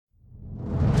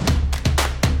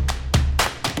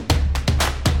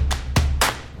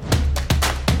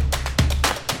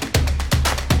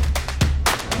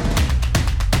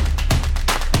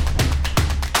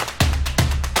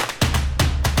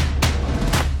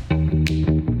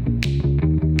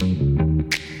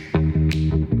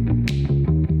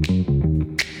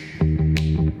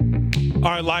All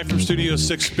right, live from Studio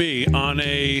 6B on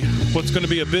what's going to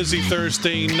be a busy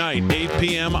Thursday night, 8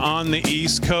 p.m. on the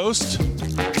East Coast.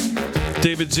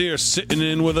 David Zier sitting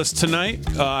in with us tonight.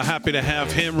 Happy to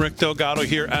have him. Rick Delgado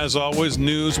here, as always.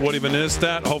 News, what even is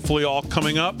that? Hopefully all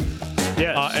coming up.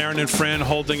 Yes. Aaron and Fran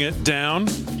holding it down.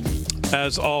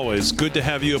 As always, good to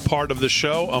have you a part of the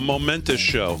show, a momentous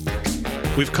show.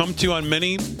 We've come to you on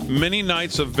many, many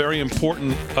nights of very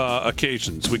important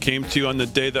occasions. We came to you on the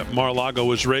day that Mar-a-Lago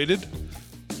was raided.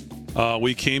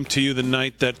 We came to you the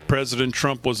night that President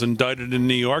Trump was indicted in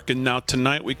New York. And now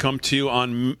tonight we come to you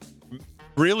on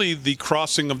really the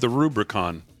crossing of the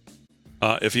Rubicon,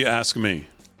 if you ask me,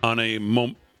 on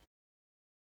a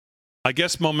I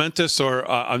guess momentous, or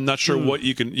I'm not sure what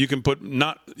you can put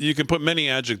many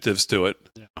adjectives to it.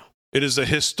 Yeah. It is a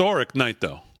historic night,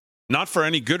 though. Not for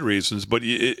any good reasons, but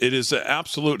it is an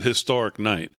absolute historic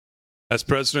night. As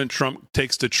President Trump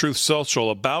takes to Truth Social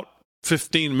about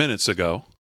 15 minutes ago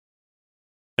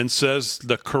and says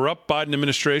the corrupt Biden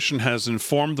administration has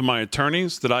informed my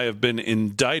attorneys that I have been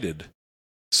indicted,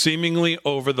 seemingly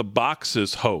over the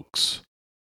boxes hoax.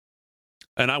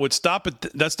 And I would stop at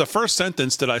that's the first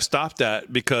sentence that I stopped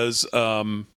at, because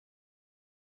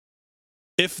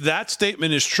if that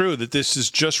statement is true, that this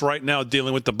is just right now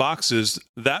dealing with the boxes,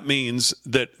 that means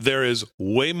that there is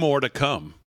way more to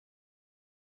come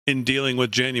in dealing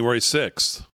with January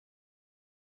 6th.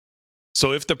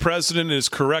 So if the president is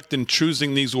correct in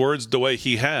choosing these words the way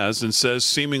he has and says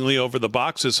seemingly over the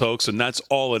boxes hoax, and that's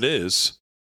all it is,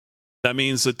 that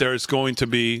means that there's going to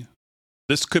be,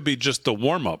 this could be just the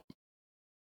warm-up.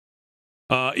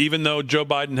 Even though Joe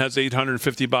Biden has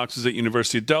 850 boxes at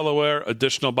University of Delaware,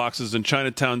 additional boxes in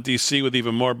Chinatown, D.C., with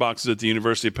even more boxes at the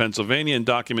University of Pennsylvania, and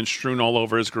documents strewn all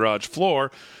over his garage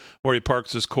floor where he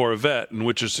parks his Corvette, and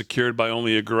which is secured by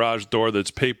only a garage door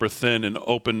that's paper thin and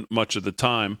open much of the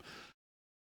time.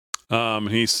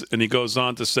 He goes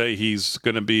on to say he's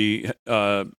going to be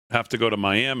have to go to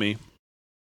Miami,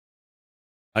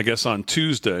 I guess on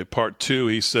Tuesday. Part 2,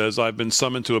 he says, I've been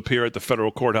summoned to appear at the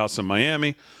federal courthouse in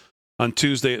Miami on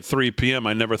Tuesday at 3 p.m.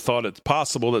 I never thought it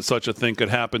possible that such a thing could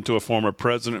happen to a former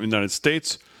president of the United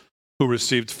States who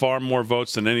received far more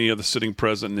votes than any other sitting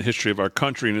president in the history of our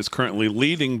country and is currently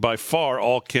leading by far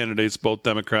all candidates, both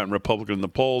Democrat and Republican, in the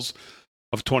polls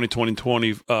of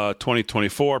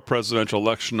 2024 presidential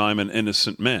election. I'm an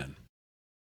innocent man.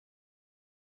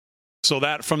 So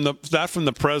that from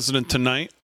the president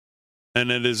tonight,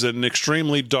 and it is an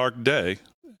extremely dark day.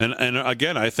 And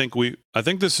again, I think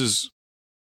this is.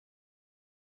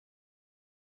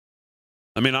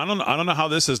 I mean, I don't know how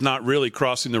this is not really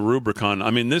crossing the Rubicon.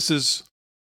 I mean, this is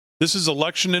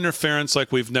election interference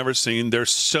like we've never seen. They're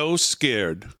so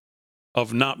scared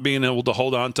of not being able to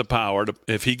hold on to power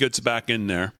if he gets back in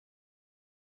there.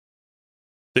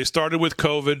 They started with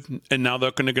COVID, and now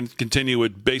they're going to continue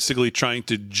with basically trying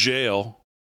to jail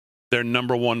their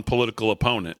number one political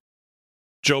opponent.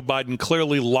 Joe Biden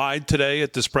clearly lied today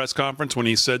at this press conference when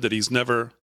he said that he's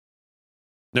never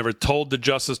told the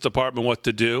Justice Department what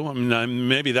to do. I mean,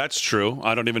 maybe that's true.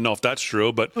 I don't even know if that's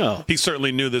true, but he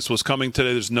certainly knew this was coming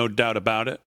today. There's no doubt about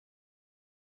it.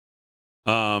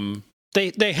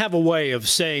 They have a way of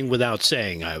saying without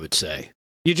saying, I would say.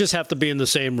 You just have to be in the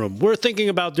same room. We're thinking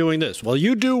about doing this. Well,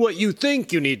 you do what you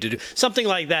think you need to do. Something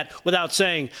like that without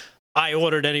saying, I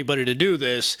ordered anybody to do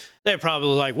this. They're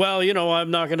probably like, well,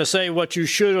 I'm not going to say what you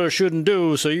should or shouldn't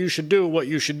do, so you should do what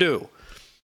you should do.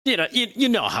 You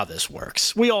know how this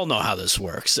works. We all know how this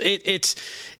works. It's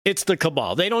the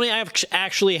cabal. They don't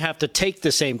actually have to take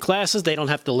the same classes. They don't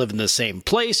have to live in the same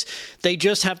place. They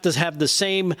just have to have the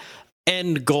same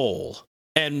end goal.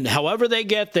 And however they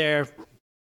get there,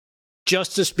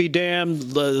 justice be damned,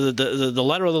 the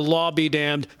letter of the law be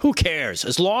damned. Who cares?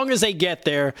 As long as they get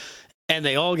there. And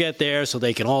they all get there so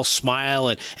they can all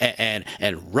smile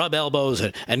and rub elbows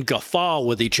and guffaw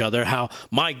with each other. How,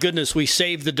 my goodness, we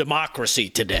saved the democracy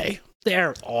today.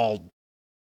 They're all,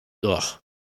 ugh.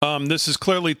 This is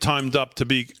clearly timed up to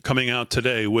be coming out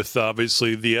today with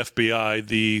obviously the FBI,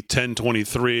 the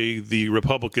 1023, the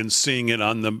Republicans seeing it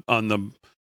on the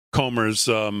Comer's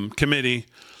committee.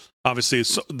 Obviously,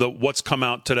 it's what's come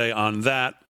out today on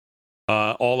that.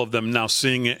 All of them now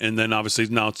seeing it, and then obviously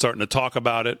now starting to talk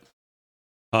about it.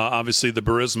 Obviously, the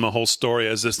Burisma whole story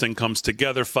as this thing comes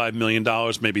together, $5 million,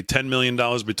 maybe $10 million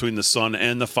between the son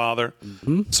and the father.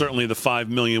 Mm-hmm. Certainly the $5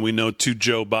 million we know to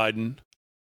Joe Biden.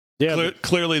 Yeah,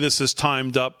 clearly this is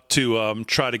timed up to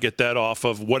try to get that off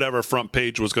of whatever front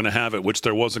page was going to have it, which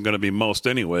there wasn't going to be most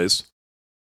anyways.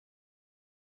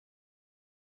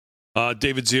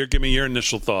 David Zier, give me your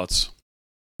initial thoughts.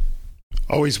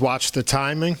 Always watch the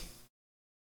timing.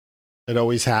 It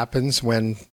always happens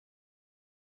when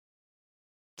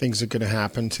things are going to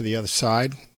happen to the other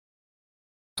side.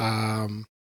 I'm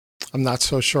not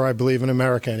so sure I believe in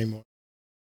America anymore.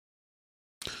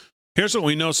 Here's what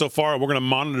we know so far. We're going to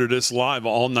monitor this live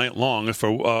all night long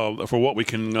for what we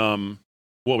can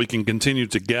continue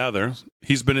to gather.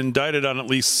 He's been indicted on at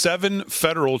least 7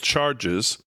 federal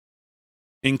charges,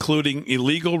 including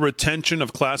illegal retention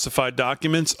of classified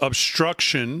documents,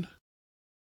 obstruction,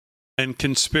 and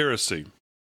conspiracy.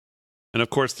 And of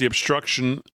course, the obstruction,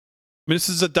 I mean, this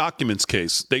is a documents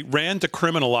case. They ran to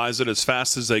criminalize it as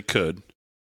fast as they could.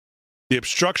 The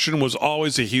obstruction was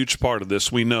always a huge part of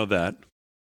this. We know that.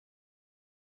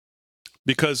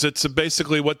 Because it's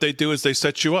basically what they do is they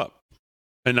set you up.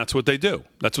 And that's what they do.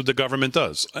 That's what the government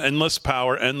does. Endless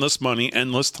power, endless money,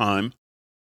 endless time,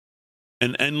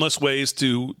 and endless ways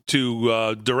to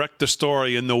direct the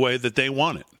story in the way that they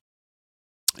want it,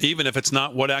 even if it's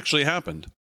not what actually happened.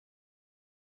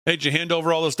 Hey, did you hand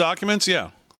over all those documents?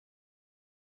 Yeah.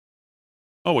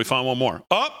 Oh, we found one more.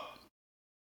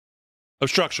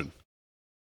 Obstruction.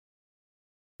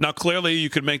 Now, clearly,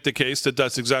 you could make the case that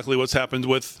that's exactly what's happened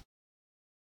with,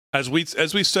 as we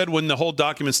said when the whole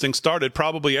documents thing started,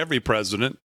 probably every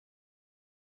president,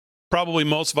 probably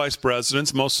most vice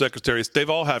presidents, most secretaries, they've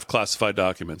all have classified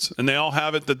documents, and they all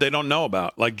have it that they don't know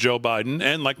about, like Joe Biden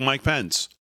and like Mike Pence.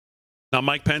 Now,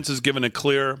 Mike Pence has been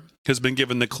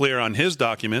given the clear on his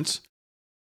documents.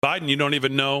 Biden, you don't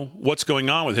even know what's going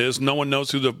on with his. No one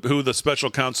knows who the special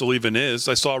counsel even is.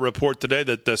 I saw a report today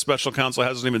that the special counsel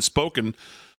hasn't even spoken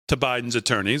to Biden's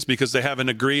attorneys because they haven't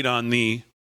agreed on the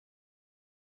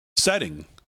setting.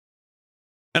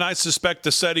 And I suspect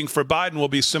the setting for Biden will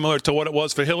be similar to what it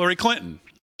was for Hillary Clinton.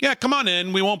 Yeah, come on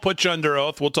in. We won't put you under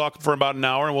oath. We'll talk for about an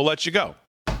hour and we'll let you go.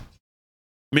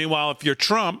 Meanwhile, if you're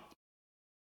Trump,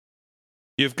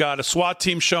 you've got a SWAT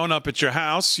team showing up at your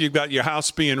house. You've got your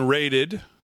house being raided.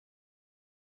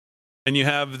 And you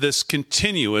have this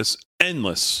continuous,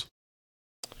 endless.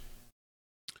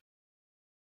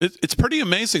 It's pretty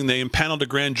amazing they impaneled a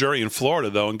grand jury in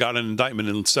Florida, though, and got an indictment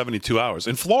in 72 hours.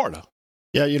 In Florida.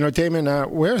 Yeah,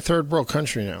 Damon, we're a third world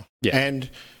country now. Yeah.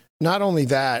 And not only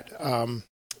that,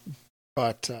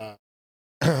 but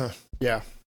yeah,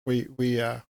 we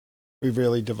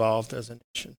really devolved as a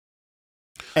nation.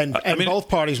 And both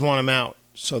parties want him out.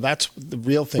 So that's the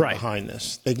real thing behind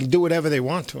this. They can do whatever they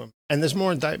want to him. And there's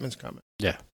more indictments coming.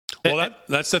 Yeah. Well,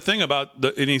 that's the thing about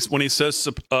when he says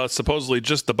supposedly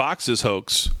just the boxes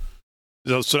hoax.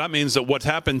 So that means that what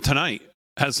happened tonight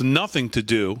has nothing to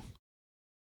do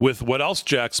with what else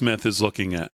Jack Smith is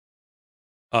looking at,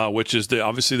 which is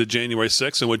obviously the January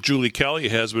 6th and what Julie Kelly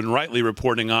has been rightly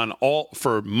reporting on all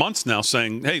for months now,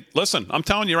 saying, hey, listen, I'm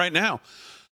telling you right now,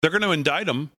 they're going to indict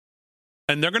him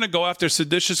and they're going to go after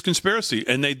seditious conspiracy.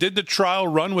 And they did the trial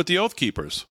run with the Oath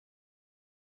Keepers.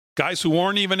 Guys who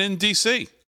weren't even in D.C.,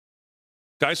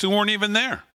 guys who weren't even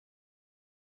there.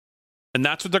 And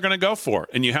that's what they're going to go for.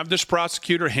 And you have this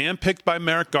prosecutor handpicked by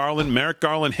Merrick Garland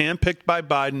handpicked by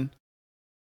Biden.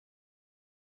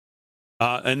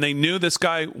 And they knew this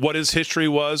guy, what his history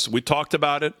was. We talked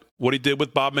about it, what he did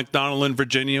with Bob McDonnell in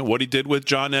Virginia, what he did with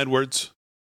John Edwards.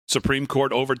 Supreme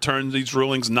Court overturned these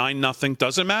rulings 9-0.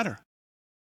 Doesn't matter.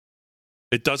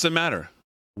 It doesn't matter.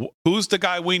 Who's the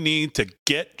guy we need to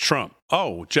get Trump?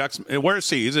 Oh, Jackson. Where is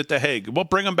he? He's at The Hague. We'll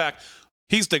bring him back.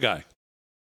 He's the guy.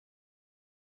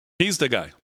 He's the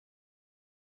guy.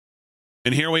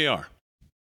 And here we are.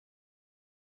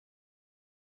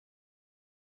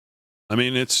 I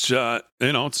mean, it's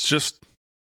just,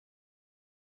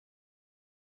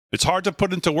 it's hard to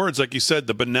put into words, like you said,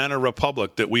 the banana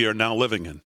republic that we are now living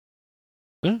in.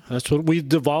 Yeah, that's what we've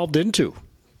devolved into.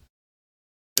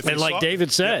 And like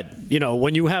David said,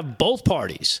 when you have both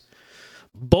parties,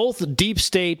 both deep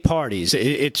state parties,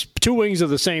 it's two wings of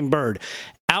the same bird,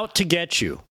 out to get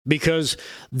you because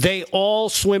they all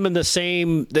swim in the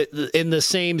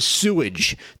same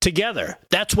sewage together.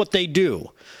 That's what they do.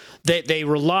 They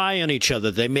rely on each other.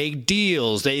 They make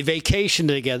deals. They vacation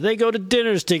together. They go to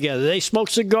dinners together. They smoke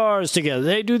cigars together.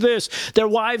 They do this. Their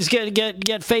wives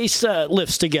get face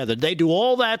lifts together. They do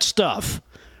all that stuff,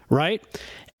 right?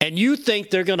 And you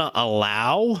think they're going to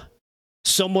allow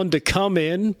someone to come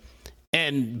in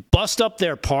and bust up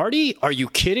their party? Are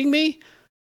you kidding me?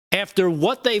 After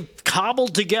what they've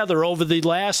cobbled together over the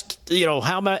last,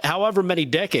 however many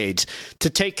decades to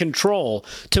take control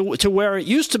to where it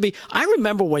used to be. I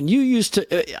remember when you used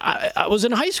to, I was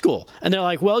in high school, and they're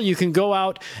like, well, you can go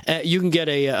out, you can get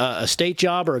a state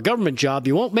job or a government job.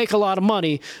 You won't make a lot of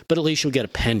money, but at least you'll get a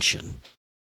pension.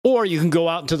 Or you can go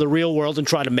out into the real world and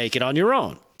try to make it on your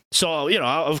own. So,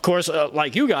 of course,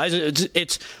 like you guys,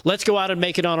 it's let's go out and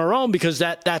make it on our own, because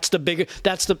that's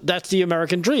the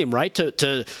American dream, right?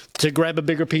 To grab a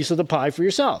bigger piece of the pie for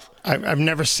yourself. I've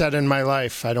never said in my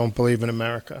life I don't believe in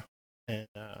America, and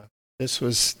this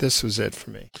was it for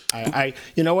me. I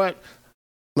you know what?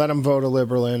 Let them vote a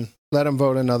liberal in. Let them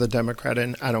vote another Democrat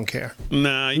in. I don't care.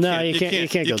 No, you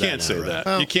can't say that.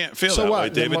 Well, you can't feel that way,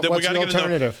 David. What's the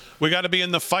alternative? We got to be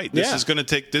in the fight. This is going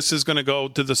to go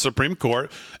to the Supreme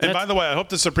Court. And by the way, I hope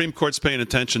the Supreme Court's paying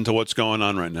attention to what's going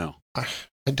on right now. I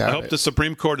hope the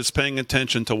Supreme Court is paying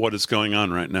attention to what is going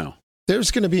on right now.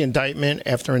 There's going to be indictment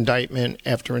after indictment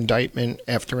after indictment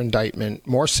after indictment.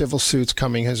 More civil suits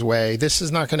coming his way. This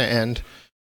is not going to end.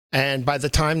 And by the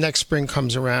time next spring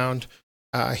comes around,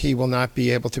 he will not be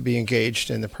able to be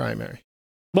engaged in the primary.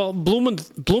 Well,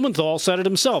 Blumenthal said it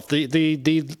himself. The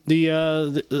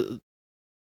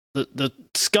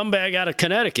scumbag out of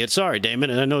Connecticut. Sorry,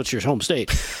 Damon, and I know it's your home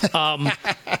state,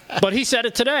 but he said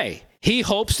it today. He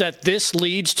hopes that this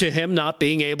leads to him not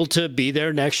being able to be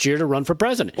there next year to run for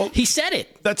president. Well, he said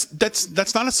it.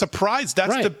 That's not a surprise.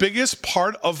 That's the biggest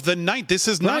part of the night. This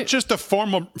is not just a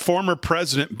former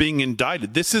president being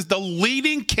indicted. This is the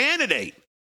leading candidate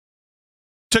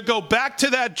to go back to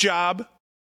that job,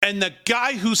 and the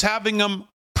guy who's having him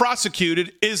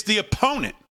prosecuted is the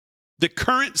opponent, the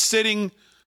current sitting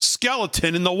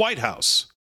skeleton in the White House.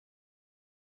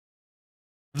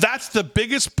 That's the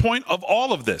biggest point of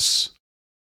all of this.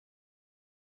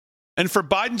 And for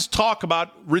Biden's talk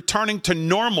about returning to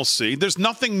normalcy, there's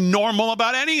nothing normal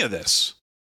about any of this.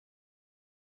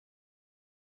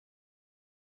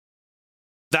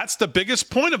 That's the biggest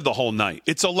point of the whole night.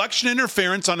 It's election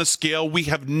interference on a scale we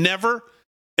have never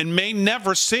and may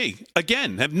never see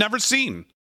again, have never seen.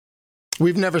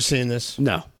 We've never seen this.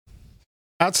 No.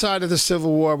 Outside of the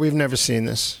Civil War, we've never seen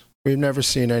this. We've never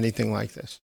seen anything like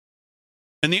this.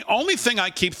 And the only thing I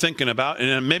keep thinking about,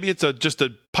 and maybe it's just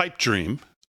a pipe dream,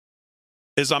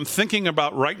 is I'm thinking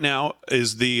about right now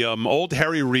is the old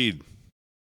Harry Reid.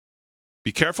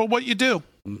 Be careful what you do,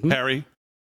 Harry.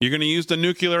 You're going to use the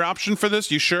nuclear option for this?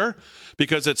 You sure?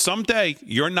 Because at some day,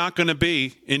 you're not going to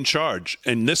be in charge,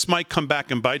 and this might come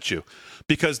back and bite you.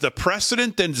 Because the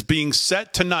precedent that's being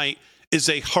set tonight is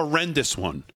a horrendous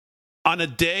one. On a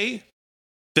day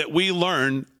that we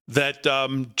learn that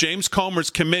James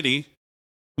Comer's committee,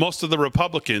 most of the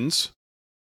Republicans,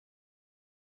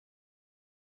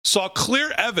 saw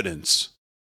clear evidence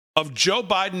of Joe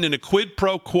Biden in a quid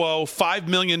pro quo $5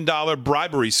 million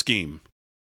bribery scheme.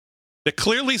 It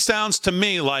clearly sounds to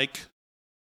me like,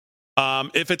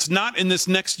 if it's not in this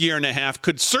next year and a half,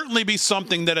 could certainly be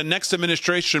something that a next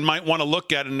administration might want to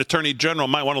look at, an attorney general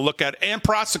might want to look at and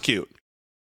prosecute.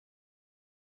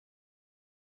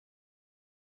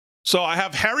 So I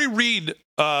have Harry Reid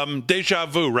deja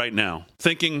vu right now,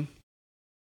 thinking,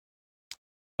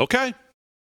 okay,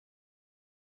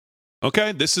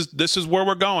 this is where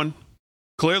we're going.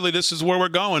 Clearly, this is where we're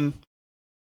going.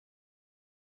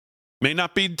 May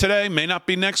not be today, may not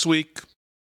be next week.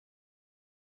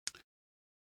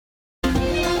 But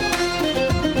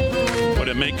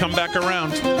it may come back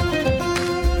around.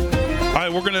 All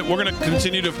right, we're gonna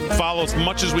continue to follow as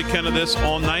much as we can of this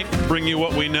all night, bring you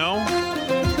what we know.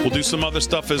 We'll do some other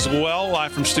stuff as well,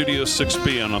 live from Studio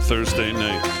 6B on a Thursday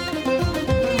night.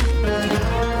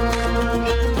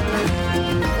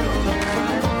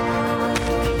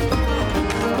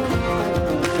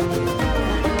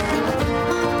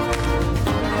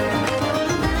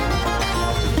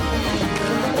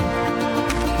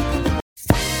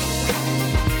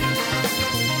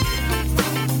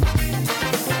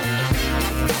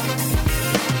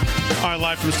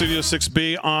 Live from Studio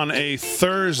 6B on a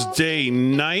Thursday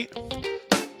night.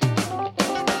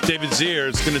 David Zier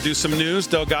is going to do some news.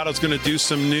 Delgado's going to do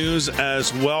some news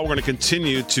as well. We're going to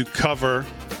continue to cover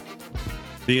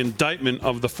the indictment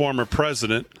of the former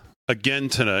president again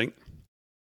tonight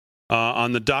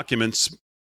on the documents.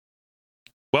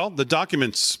 Well, the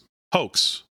documents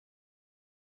hoax.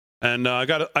 And I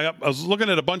was looking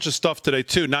at a bunch of stuff today,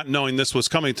 too, not knowing this was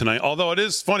coming tonight. Although it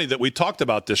is funny that we talked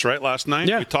about this, right, last night?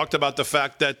 Yeah. We talked about the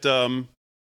fact that as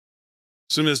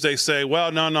soon as they say,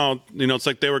 well, no, it's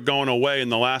like they were going away in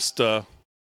the last,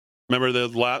 remember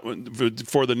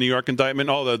before the New York indictment?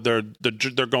 Oh, they're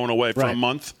going away for a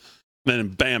month. And then,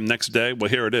 bam, next day, well,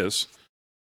 here it is.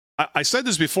 I said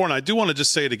this before, and I do want to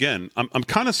just say it again. I'm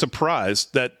kind of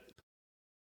surprised that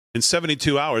in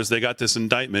 72 hours, they got this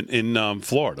indictment in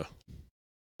Florida.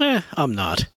 I'm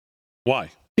not. Why?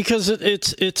 Because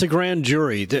it's a grand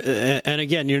jury, and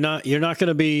again, you're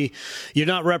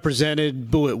not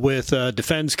represented with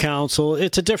defense counsel.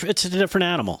 It's a different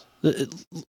animal.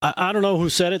 I don't know who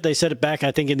said it. They said it back,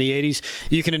 I think, in the 80s.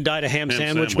 You can indict a ham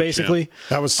sandwich, basically. Yeah.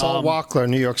 That was Saul Wackler,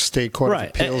 New York State Court of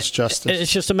Appeals Justice.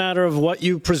 It's just a matter of what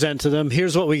you present to them.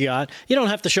 Here's what we got. You don't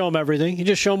have to show them everything. You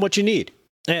just show them what you need.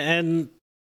 And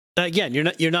again,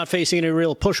 you're not facing any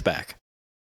real pushback.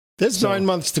 There's 9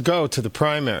 months to go to the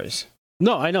primaries.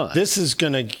 No, I know that. This is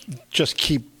going to just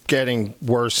keep getting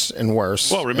worse and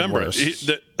worse. Well, remember, worse.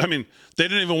 they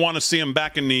didn't even want to see him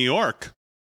back in New York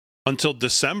until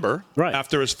December,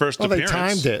 after his first appearance. They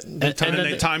timed it. And then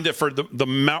they timed it for the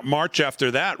March after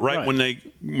that, right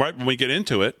when we get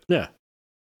into it. Yeah.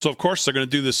 So, of course, they're going to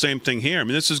do the same thing here. I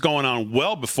mean, this is going on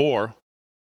well before.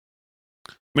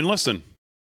 I mean, listen,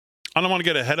 I don't want to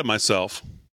get ahead of myself,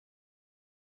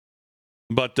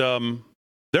 but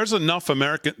there's enough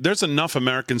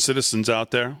American citizens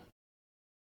out there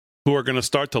who are going to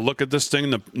start to look at this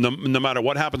thing no matter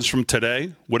what happens from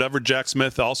today, whatever Jack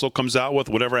Smith also comes out with,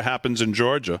 whatever happens in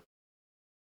Georgia.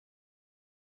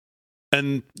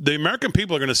 And the American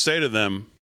people are going to say to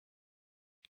them,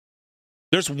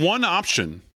 there's one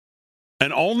option,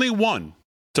 and only one,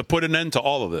 to put an end to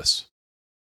all of this.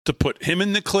 To put him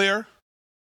in the clear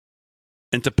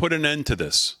and to put an end to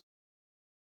this.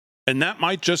 And that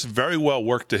might just very well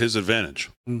work to his advantage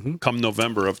come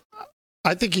November of.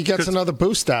 I think he gets another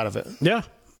boost out of it. Yeah,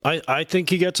 I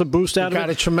think he gets a boost out of it. He got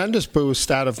a tremendous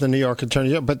boost out of the New York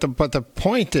Attorney. But the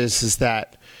point is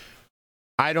that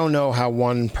I don't know how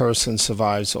one person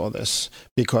survives all this,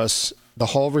 because the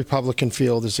whole Republican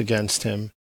field is against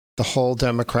him, the whole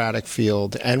Democratic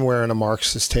field, and we're in a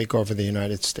Marxist takeover of the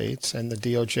United States, and the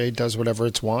DOJ does whatever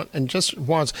it's wants. And just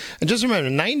remember,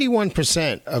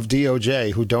 91% of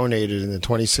DOJ who donated in the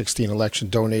 2016 election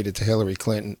donated to Hillary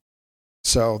Clinton.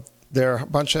 So they're a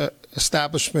bunch of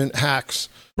establishment hacks.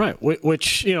 Right,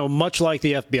 which, much like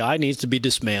the FBI, needs to be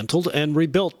dismantled and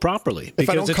rebuilt properly,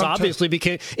 because it's obviously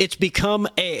become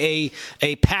a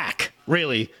pack,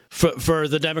 really, for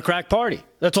the Democratic Party.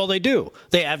 That's all they do.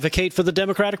 They advocate for the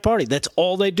Democratic Party. That's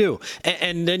all they do.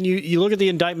 And then you look at the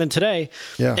indictment today,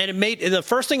 and it made the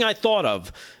first thing I thought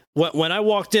of. When I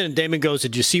walked in, Damon goes,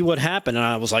 "Did you see what happened?" And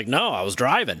I was like, "No, I was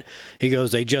driving." He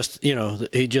goes, he just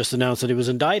announced that he was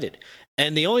indicted.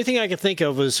 And the only thing I could think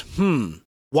of was,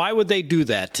 why would they do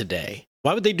that today?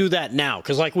 Why would they do that now?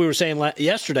 Because like we were saying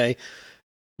yesterday,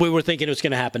 we were thinking it was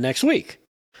going to happen next week.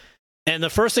 And the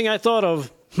first thing I thought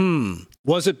of,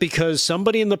 was it because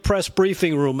somebody in the press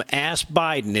briefing room asked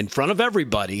Biden in front of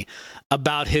everybody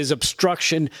about his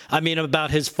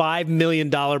about his $5 million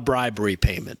bribery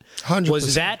payment? 100%.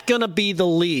 Was that going to be the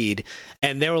lead?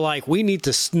 And they were like, we need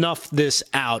to snuff this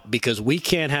out because we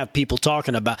can't have people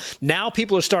talking about. Now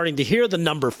people are starting to hear the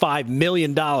number $5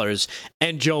 million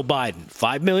and Joe Biden.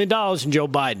 $5 million and Joe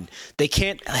Biden. They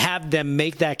can't have them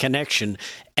make that connection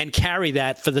and carry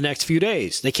that for the next few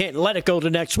days. They can't let it go to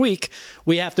next week.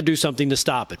 We have to do something to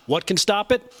stop it. What can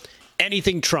stop it?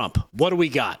 Anything Trump. What do we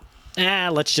got?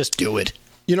 Let's just do it.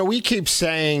 We keep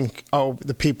saying,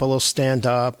 the people will stand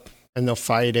up and they'll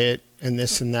fight it and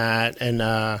this and that. And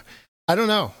I don't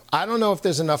know. I don't know if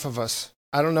there's enough of us.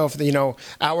 I don't know if,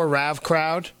 our RAV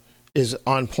crowd is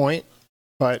on point,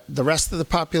 but the rest of the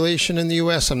population in the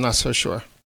U.S., I'm not so sure.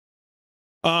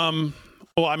 Well,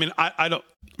 I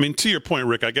mean, to your point,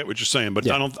 Rick, I get what you're saying, but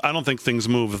yeah. I don't think things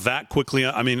move that quickly.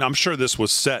 I mean, I'm sure this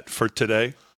was set for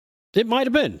today. It might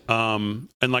have been.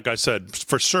 And like I said,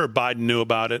 for sure, Biden knew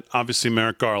about it. Obviously,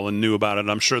 Merrick Garland knew about it.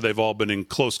 I'm sure they've all been in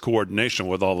close coordination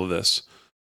with all of this.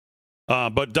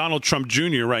 But Donald Trump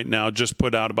Jr. right now just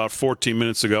put out about 14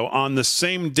 minutes ago, on the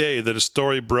same day that a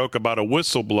story broke about a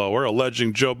whistleblower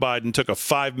alleging Joe Biden took a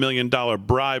 $5 million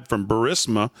bribe from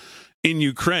Burisma in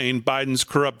Ukraine, Biden's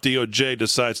corrupt DOJ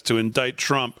decides to indict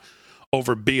Trump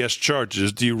over BS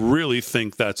charges. Do you really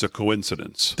think that's a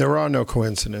coincidence? There are no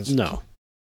coincidences. No.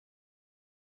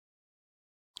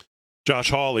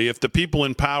 Josh Hawley, if the people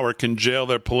in power can jail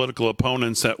their political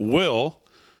opponents at will,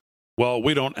 well,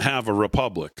 we don't have a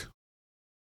republic.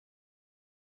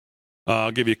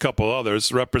 I'll give you a couple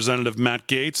others. Representative Matt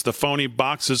Gaetz, the phony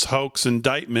boxes hoax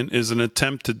indictment is an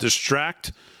attempt to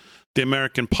distract the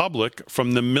American public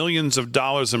from the millions of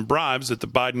dollars in bribes that the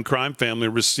Biden crime family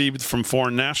received from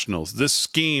foreign nationals. This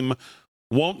scheme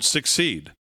won't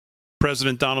succeed.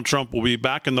 President Donald Trump will be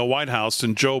back in the White House,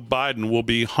 and Joe Biden will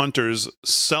be Hunter's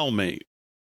cellmate.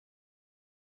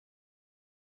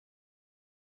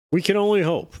 We can only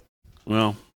hope.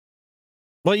 Well,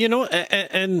 all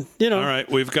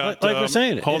right, we've got, like we're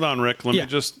saying. Hold on, Rick. Let me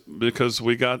just, because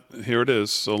here it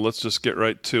is. So let's just get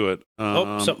right to it.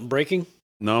 Something breaking?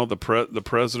 No, the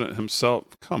president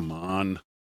himself. Come on.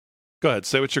 Go ahead.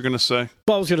 Say what you're going to say.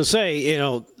 Well, I was going to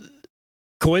say,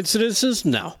 coincidences?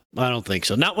 No, I don't think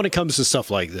so. Not when it comes to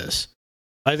stuff like this.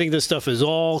 I think this stuff is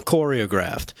all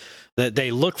choreographed. That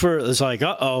they look for, it's like,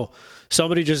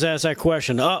 somebody just asked that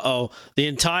question.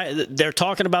 They're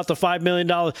talking about the $5 million.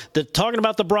 They're talking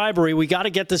about the bribery. We got to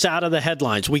get this out of the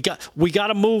headlines. We got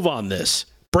to move on this.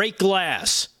 Break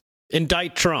glass.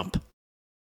 Indict Trump.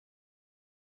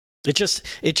 It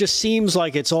just seems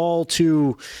like it's all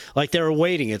too, like they're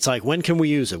waiting. It's like, when can we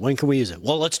use it? When can we use it?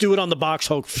 Well, let's do it on the box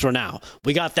hoax for now.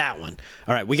 We got that one.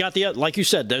 All right, we got like you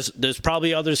said, there's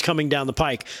probably others coming down the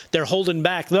pike. They're holding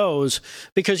back those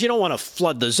because you don't want to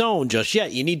flood the zone just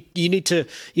yet. You need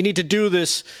to do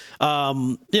this,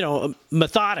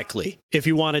 methodically if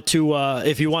you want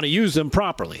to use them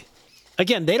properly.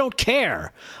 Again, they don't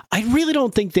care. I really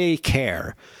don't think they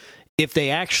care if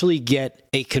they actually get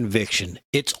a conviction.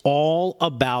 It's all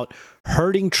about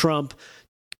hurting Trump,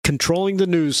 controlling the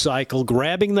news cycle,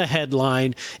 grabbing the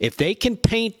headline. If they can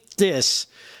paint this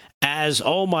as,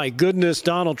 oh my goodness,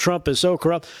 Donald Trump is so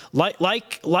corrupt, like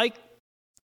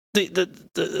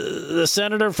the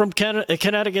senator from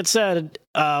Connecticut said,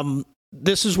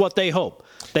 this is what they hope.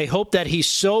 They hope that he's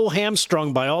so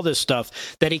hamstrung by all this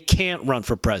stuff that he can't run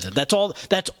for president. That's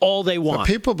all they want. But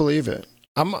people believe it.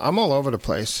 I'm all over the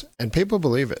place, and people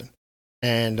believe it.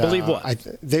 And believe what?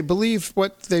 They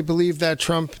believe that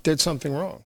Trump did something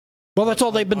wrong. Well, that's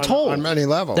all they've been told. On many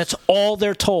levels. That's all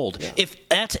they're told. Yeah. If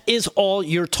that is all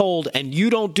you're told and you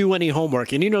don't do any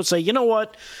homework and you don't say, you know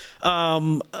what,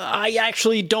 I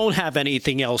actually don't have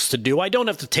anything else to do. I don't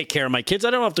have to take care of my kids. I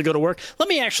don't have to go to work. Let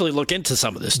me actually look into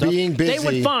some of this stuff. Being busy they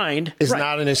would find, is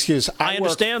not an excuse. I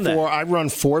understand that. I run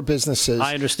 4 businesses.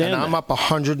 I understand and I'm up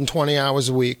 120 hours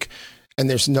a week. And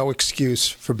there's no excuse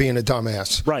for being a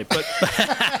dumbass. Right, but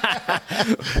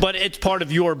but it's part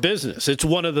of your business. It's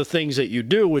one of the things that you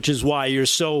do, which is why you're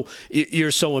so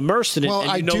immersed in it. Well, and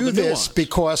I do this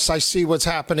because I see what's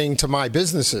happening to my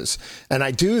businesses. And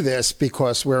I do this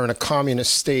because we're in a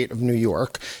communist state of New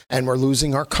York, and we're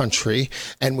losing our country,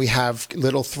 and we have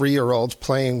little 3-year-olds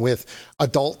playing with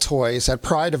adult toys at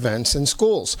pride events in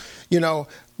schools.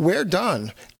 We're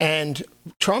done. And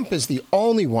Trump is the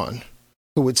only one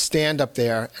who would stand up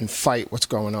there and fight what's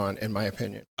going on, in my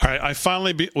opinion. All right, I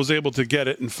finally was able to get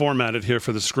it and format it here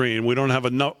for the screen. We don't have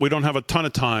a ton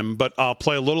of time, but I'll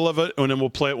play a little of it, and then we'll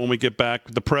play it when we get back.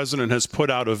 The president has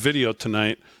put out a video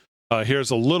tonight.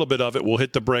 Here's a little bit of it. We'll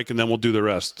hit the break, and then we'll do the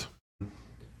rest.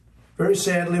 Very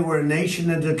sadly, we're a nation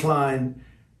in decline,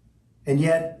 and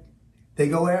yet they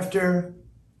go after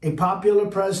a popular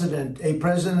president, a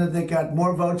president that got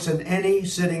more votes than any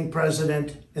sitting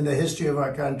president in the history of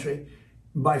our country,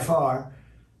 by far,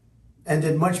 and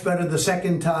did much better the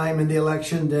second time in the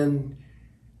election than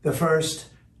the first.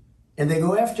 And they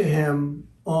go after him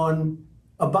on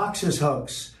a boxes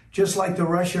hoax, just like the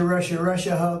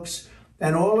Russia hoax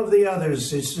and all of the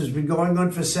others. This has been going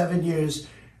on for 7 years.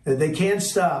 They can't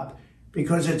stop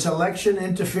because it's election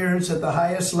interference at the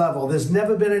highest level. There's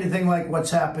never been anything like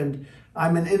what's happened.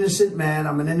 I'm an innocent man.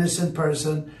 I'm an innocent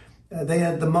person. They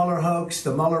had the Mueller hoax,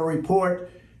 the Mueller report,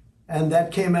 and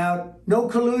that came out, no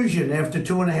collusion after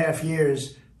 2.5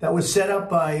 years. That was set up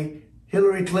by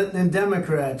Hillary Clinton and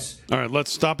Democrats. All right,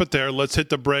 let's stop it there. Let's hit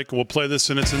the break. We'll play this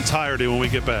in its entirety when we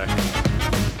get back.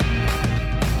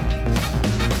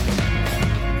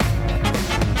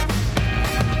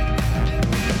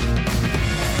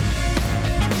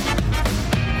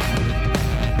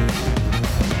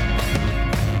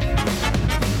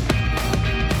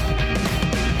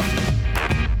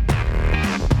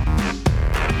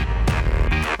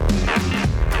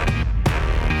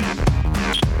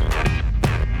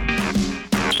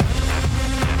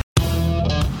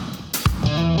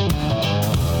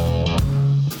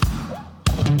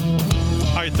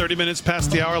 Minutes past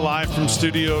the hour, live from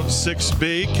Studio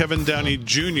 6B. Kevin Downey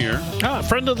Jr.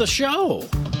 Friend of the show.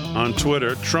 On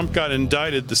Twitter, Trump got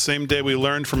indicted the same day we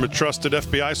learned from a trusted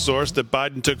FBI source that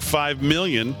Biden took $5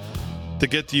 million to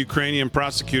get the Ukrainian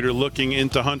prosecutor looking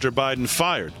into Hunter Biden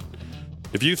fired.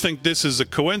 If you think this is a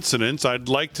coincidence, I'd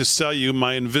like to sell you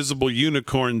my invisible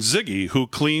unicorn Ziggy, who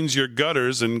cleans your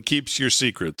gutters and keeps your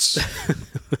secrets.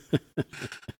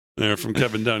 They're from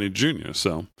Kevin Downey Jr.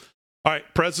 So. All right,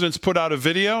 president's put out a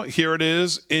video. Here it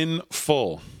is in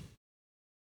full.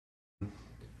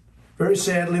 Very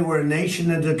sadly, we're a nation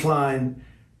in decline,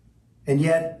 and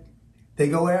yet they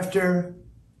go after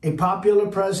a popular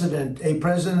president, a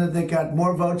president that got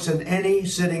more votes than any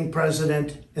sitting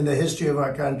president in the history of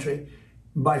our country,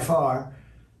 by far,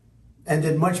 and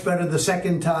did much better the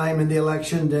second time in the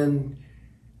election than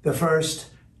the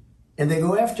first. And they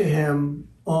go after him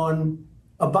on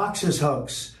a boxer's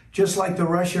hoax, just like the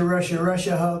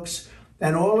Russia hoax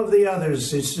and all of the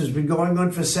others. This has been going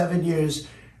on for 7 years.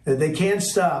 They can't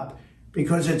stop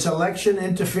because it's election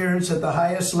interference at the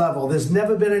highest level. There's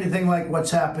never been anything like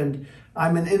what's happened.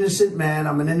 I'm an innocent man.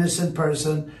 I'm an innocent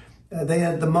person. They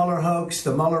had the Mueller hoax,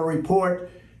 the Mueller report,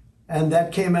 and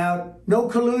that came out. No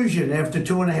collusion after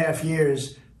 2.5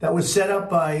 years. That was set up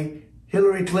by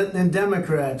Hillary Clinton and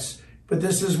Democrats. But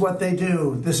this is what they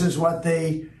do. This is what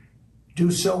they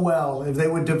do so well. If they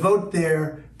would devote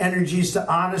their energies to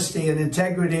honesty and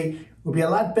integrity, it would be a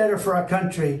lot better for our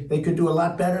country. They could do a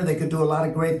lot better. They could do a lot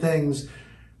of great things.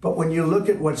 But when you look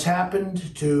at what's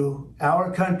happened to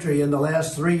our country in the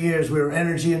last 3 years, we were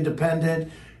energy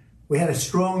independent. We had a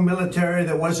strong military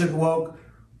that wasn't woke.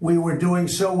 We were doing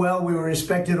so well. We were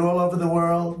respected all over the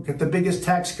world. Got the biggest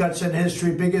tax cuts in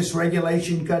history, biggest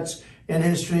regulation cuts in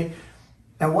history.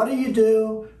 And what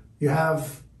do? You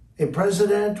have a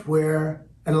president where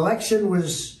an election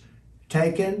was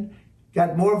taken,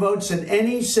 got more votes than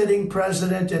any sitting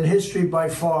president in history by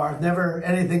far, never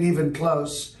anything even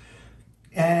close.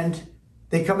 And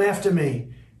they come after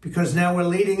me because now we're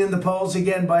leading in the polls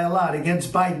again by a lot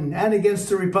against Biden and against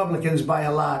the Republicans by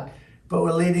a lot. But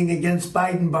we're leading against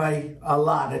Biden by a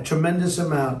lot, a tremendous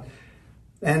amount.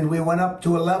 And we went up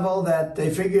to a level that they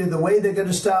figure the way they're going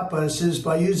to stop us is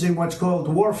by using what's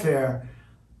called warfare.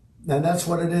 And that's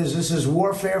what it is. This is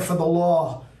warfare for the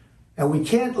law. And we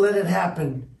can't let it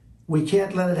happen. We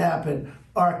can't let it happen.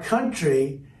 Our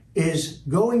country is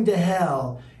going to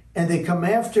hell. And they come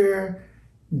after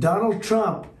Donald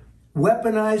Trump,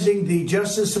 weaponizing the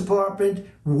Justice Department,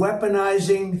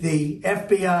 weaponizing the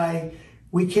FBI.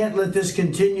 We can't let this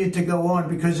continue to go on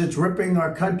because it's ripping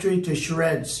our country to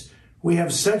shreds. We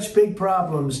have such big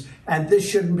problems, and this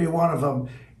shouldn't be one of them.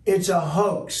 It's a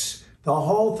hoax. The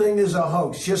whole thing is a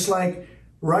hoax, just like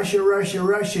Russia,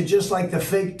 just like the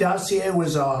fake dossier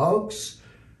was a hoax.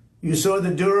 You saw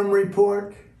the Durham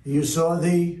report. You saw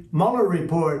the Mueller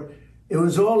report. It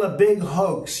was all a big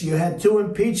hoax. You had 2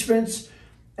 impeachments,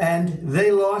 and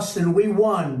they lost, and we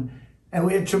won. And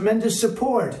we had tremendous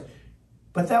support.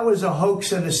 But that was a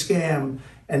hoax and a scam.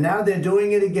 And now they're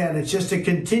doing it again. It's just a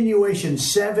continuation,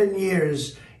 7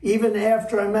 years, even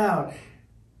after I'm out.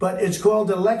 But it's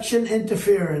called election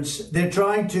interference. They're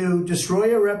trying to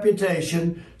destroy a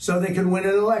reputation so they can win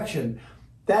an election.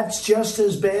 That's just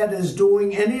as bad as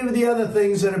doing any of the other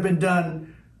things that have been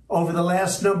done over the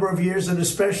last number of years, and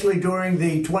especially during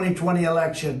the 2020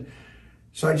 election.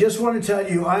 So I just want to tell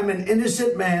you, I'm an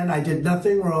innocent man. I did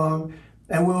nothing wrong.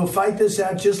 And we will fight this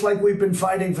out just like we've been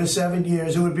fighting for 7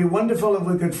 years. It would be wonderful if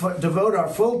we could devote our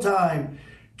full time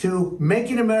to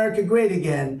making America great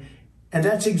again. And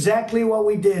that's exactly what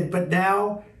we did. But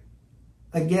now,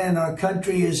 again, our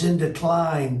country is in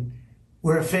decline.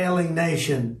 We're a failing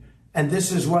nation. And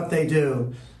this is what they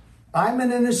do. I'm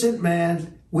an innocent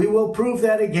man. We will prove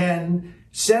that again.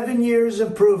 7 years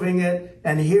of proving it.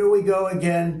 And here we go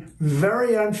again.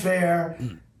 Very unfair.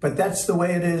 But that's the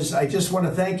way it is. I just want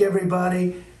to thank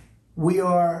everybody. We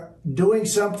are doing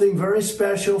something very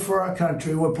special for our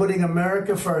country. We're putting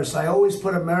America first. I always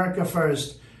put America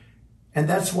first. And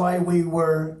that's why we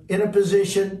were in a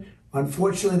position.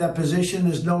 Unfortunately, that position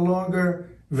is no longer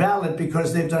valid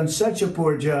because they've done such a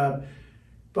poor job.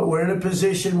 But we're in a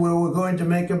position where we're going to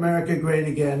make America great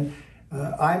again.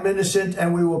 I'm innocent,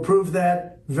 and we will prove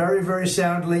that very, very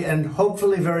soundly and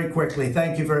hopefully very quickly.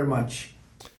 Thank you very much.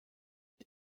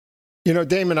 You know,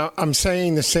 Damon, I'm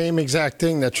saying the same exact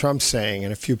thing that Trump's saying,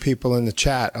 and a few people in the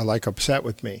chat are upset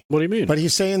with me. What do you mean? But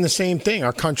he's saying the same thing.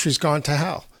 Our country's gone to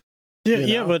hell.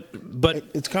 Yeah, but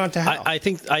it's gone to hell. I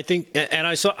think, and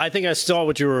I saw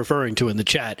what you were referring to in the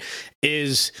chat.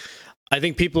 Is I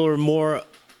think people are more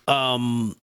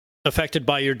affected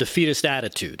by your defeatist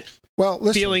attitude. Well,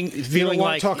 listen, feeling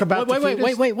like talk about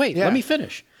wait. Yeah. Let me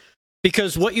finish.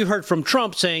 Because what you heard from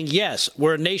Trump saying, yes,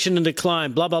 we're a nation in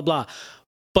decline, blah blah blah.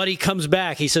 But he comes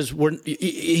back. He says we're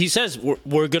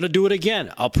going to do it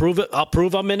again. I'll prove it. I'll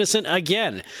prove I'm innocent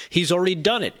again. He's already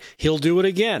done it. He'll do it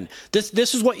again.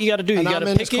 This is what you got to do. You got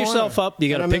to pick yourself up. You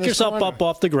got to pick yourself up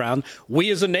off the ground. We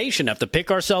as a nation have to pick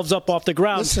ourselves up off the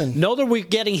ground. Listen, know that we're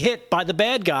getting hit by the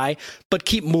bad guy, but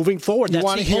keep moving forward. That's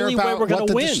the only way we're going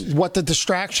to win. What the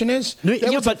distraction is?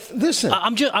 Listen,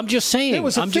 I'm just saying. There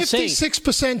was a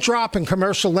 56% drop in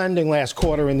commercial lending last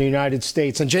quarter in the United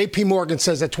States, and J.P. Morgan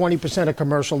says that 20% of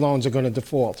commercial loans are going to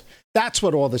default. That's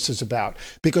what all this is about,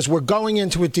 because we're going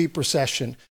into a deep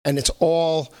recession, and it's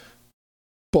all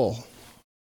bull.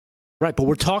 Right, but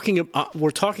we're talking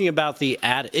about the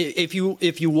ad. If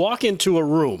you walk into a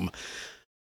room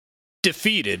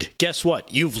defeated, guess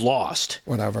what? You've lost.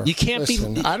 Whatever. You can't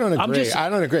Listen, be. I don't agree. I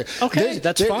don't agree. Okay,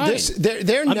 that's fine.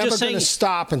 They're never going to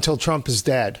stop until Trump is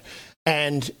dead.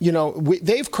 And,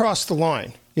 they've crossed the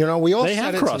line. We all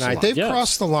said it tonight. They've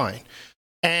crossed the line.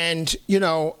 And,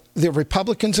 the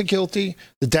Republicans are guilty.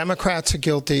 The Democrats are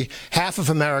guilty. Half of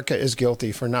America is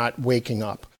guilty for not waking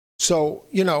up. So,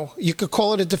 you could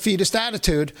call it a defeatist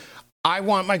attitude. I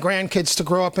want my grandkids to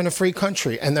grow up in a free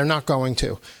country, and they're not going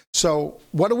to. So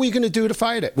what are we going to do to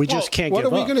fight it? We just can't give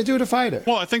up. What are we going to do to fight it?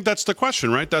 Well, I think that's the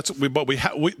question, right?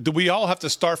 We all have to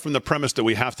start from the premise that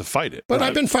we have to fight it. But right?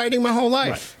 I've been fighting my whole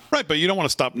life. Right, but you don't want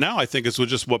to stop now. I think it's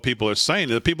just what people are saying.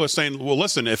 The people are saying, well,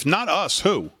 listen, if not us,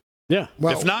 who? Yeah.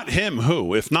 Well, if not him,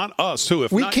 who? If not us, who?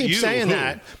 If we not keep you, saying who?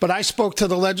 that, but I spoke to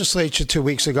the legislature 2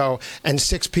 weeks ago, and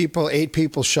 8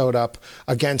 people showed up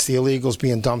against the illegals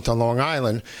being dumped on Long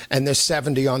Island, and there's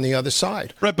 70 on the other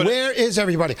side. Right, but where is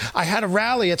everybody? I had a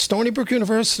rally at Stony Brook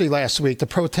University last week to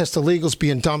protest illegals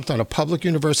being dumped on a public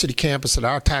university campus that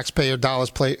our taxpayer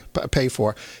dollars pay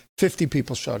for. 50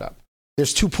 people showed up.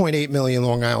 There's 2.8 million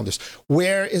Long Islanders.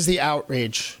 Where is the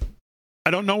outrage? I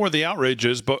don't know where the outrage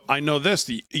is, but I know this: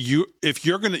 you're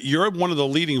one of the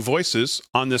leading voices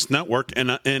on this network and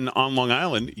on Long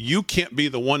Island. You can't be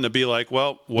the one to be like,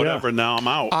 well, whatever. Yeah. Now I'm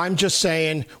out. I'm just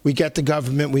saying we get the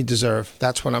government we deserve.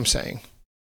 That's what I'm saying.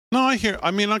 No, I hear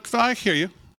you.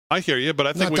 I hear you, but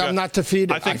I think I'm not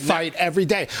defeated. I fight every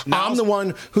day. I'm the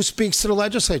one who speaks to the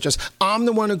legislatures. I'm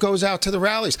the one who goes out to the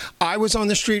rallies. I was on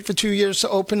the street for 2 years to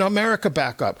open America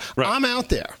back up. Right. I'm out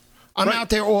there. I'm out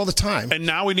there all the time. And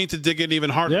now we need to dig in even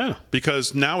harder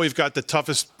because now we've got the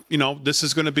toughest, this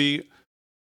is going to be,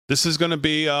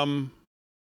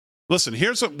 listen,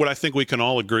 here's what I think we can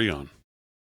all agree on.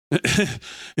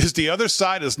 Is the other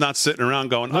side is not sitting around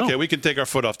going, okay, we can take our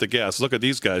foot off the gas. Look at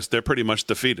these guys. They're pretty much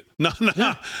defeated. No,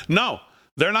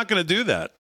 they're not going to do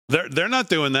that. They're not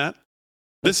doing that.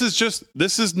 This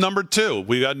is number 2.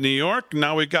 We got New York.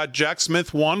 Now we got Jack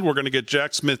Smith 1. We're going to get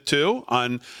Jack Smith 2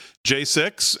 on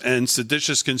J6 and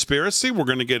seditious conspiracy. We're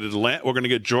going to get Atlanta. We're going to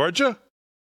get Georgia.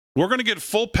 We're going to get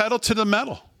full pedal to the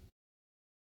metal.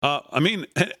 And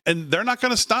they're not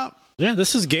going to stop. Yeah,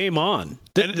 this is game on.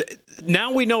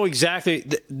 Now we know exactly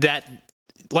that.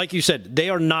 Like you said, they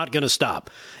are not going to stop.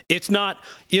 It's not,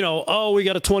 we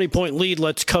got a 20-point lead.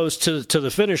 Let's coast to the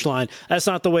finish line. That's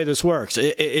not the way this works.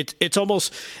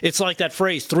 It's like that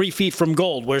phrase, 3 feet from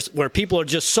gold, where people are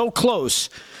just so close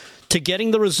to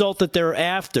getting the result that they're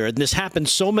after. And this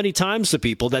happens so many times to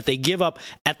people that they give up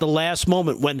at the last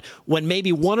moment when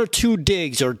maybe 1 or 2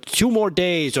 digs or 2 more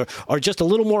days or just a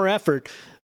little more effort,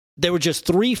 they were just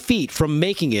 3 feet from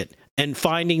making it and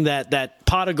finding that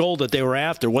pot of gold that they were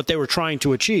after, what they were trying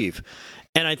to achieve.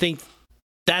 And I think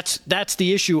that's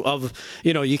the issue of,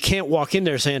 you can't walk in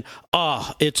there saying,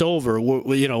 it's over.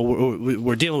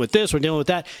 We're dealing with this, we're dealing with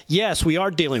that. Yes, we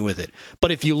are dealing with it.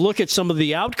 But if you look at some of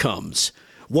the outcomes,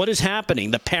 what is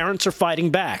happening? The parents are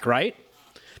fighting back, right?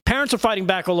 Parents are fighting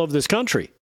back all over this country.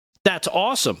 That's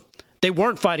awesome. They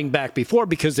weren't fighting back before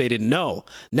because they didn't know.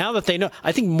 Now that they know,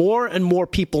 I think more and more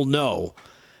people know.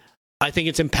 I think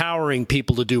it's empowering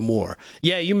people to do more.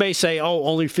 Yeah, you may say,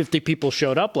 only 50 people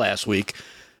showed up last week.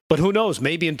 But who knows?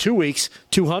 Maybe in 2 weeks,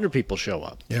 200 people show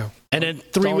up. Yeah. And then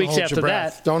 3 weeks after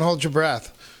that. Don't hold your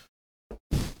breath.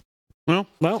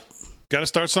 Well, got to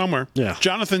start somewhere. Yeah.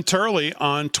 Jonathan Turley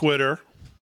on Twitter.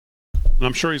 And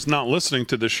I'm sure he's not listening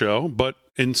to the show, but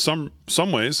in some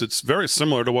ways, it's very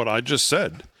similar to what I just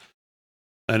said.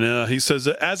 And he says,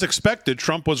 as expected,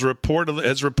 Trump has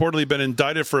reportedly been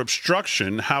indicted for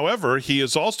obstruction. However, he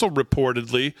is also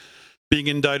reportedly being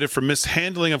indicted for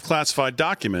mishandling of classified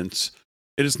documents.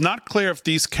 It is not clear if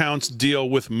these counts deal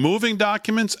with moving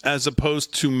documents as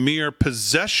opposed to mere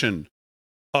possession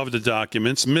of the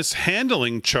documents.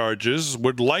 Mishandling charges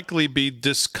would likely be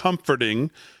discomforting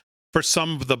for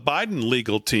some of the Biden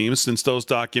legal team since those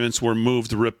documents were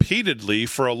moved repeatedly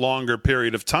for a longer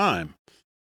period of time.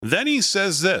 Then he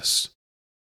says this: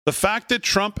 the fact that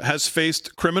Trump has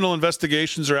faced criminal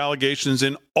investigations or allegations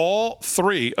in all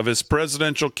 3 of his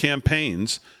presidential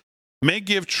campaigns may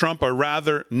give Trump a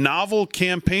rather novel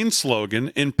campaign slogan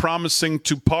in promising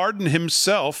to pardon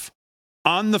himself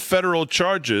on the federal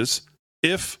charges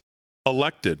if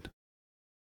elected.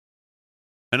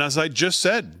 And as I just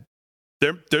said,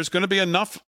 there's going to be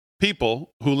enough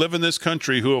people who live in this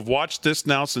country who have watched this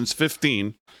now since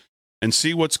 15 and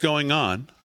see what's going on,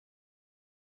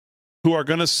 who are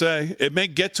going to say, it may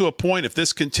get to a point, if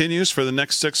this continues for the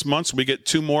next 6 months, we get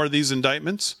 2 more of these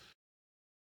indictments,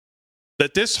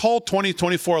 that this whole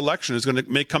 2024 election is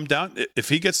may come down, if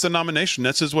he gets the nomination,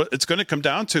 this is what it's going to come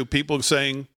down to, people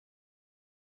saying,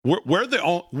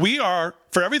 We are,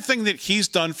 for everything that he's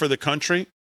done for the country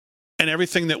and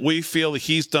everything that we feel that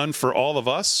he's done for all of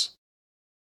us.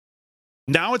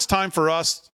 Now it's time for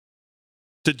us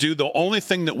to do the only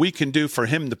thing that we can do for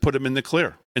him to put him in the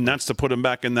clear, and that's to put him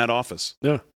back in that office.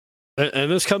 Yeah.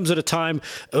 And this comes at a time,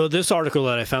 this article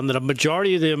that I found, that a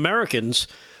majority of the Americans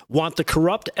want the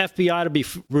corrupt FBI to be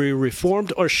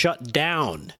reformed or shut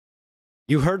down.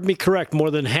 You heard me correct.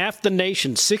 More than half the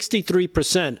nation,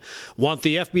 63%, want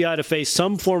the FBI to face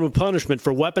some form of punishment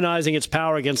for weaponizing its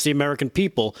power against the American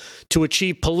people to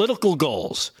achieve political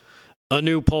goals. A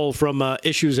new poll from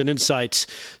Issues and Insights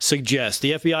suggests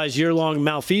the FBI's years-long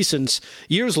malfeasance,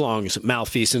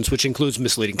 which includes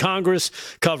misleading Congress,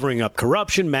 covering up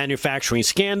corruption, manufacturing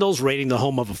scandals, raiding the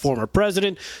home of a former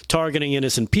president, targeting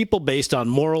innocent people based on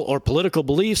moral or political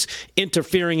beliefs,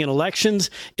 interfering in elections,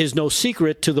 is no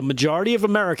secret to the majority of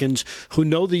Americans who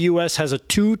know the U.S. has a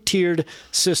two-tiered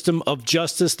system of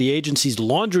justice. The agency's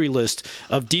laundry list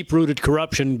of deep-rooted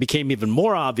corruption became even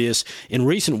more obvious in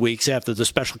recent weeks after the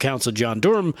special counsel John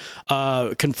Durham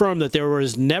confirmed that there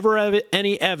was never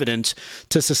any evidence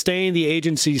to sustain the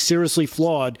agency's seriously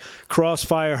flawed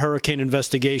crossfire hurricane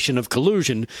investigation of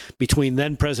collusion between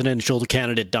then presidential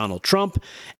candidate Donald Trump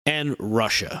and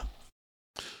Russia.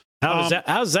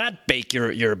 How's that bake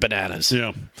your bananas?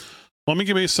 Yeah. Let me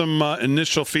give you some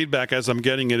initial feedback as I'm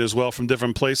getting it as well from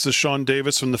different places. Sean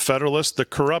Davis from The Federalist. The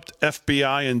corrupt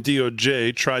FBI and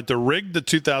DOJ tried to rig the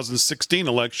 2016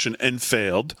 election and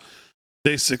failed.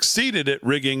 They succeeded at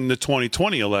rigging the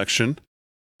 2020 election.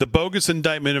 The bogus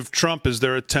indictment of Trump is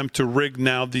their attempt to rig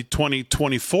now the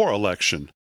 2024 election.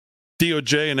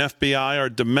 DOJ and FBI are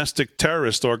domestic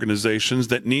terrorist organizations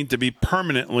that need to be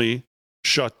permanently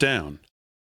shut down.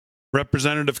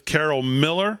 Representative Carol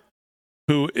Miller,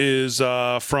 who is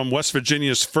from West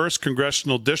Virginia's 1st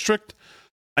Congressional District,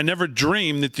 I never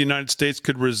dreamed that the United States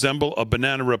could resemble a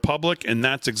banana republic, and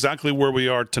that's exactly where we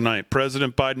are tonight.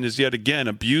 President Biden is yet again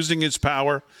abusing his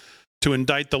power to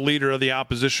indict the leader of the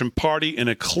opposition party in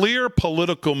a clear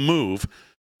political move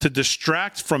to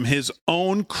distract from his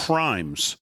own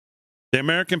crimes. The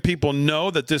American people know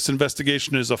that this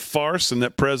investigation is a farce and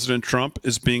that President Trump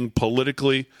is being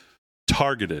politically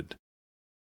targeted.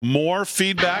 More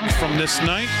feedback from this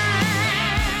night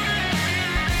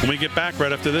when we get back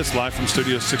right after this, live from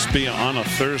Studio 6B on a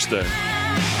Thursday.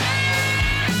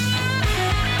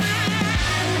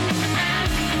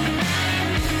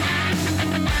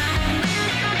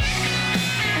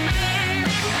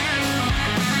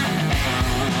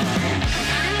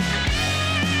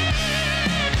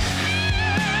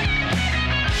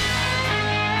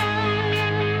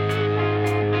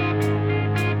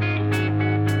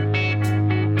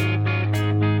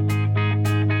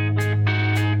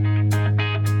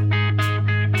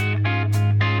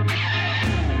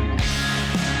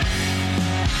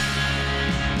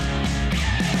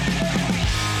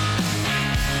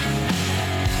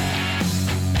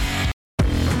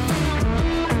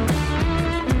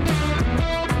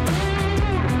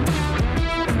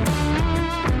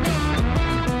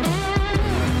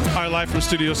 From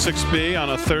Studio 6B on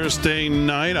a Thursday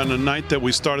night, on a night that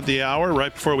we started the hour.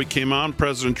 Right before we came on,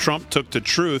 President Trump took to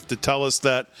Truth to tell us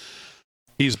that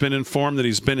he's been informed that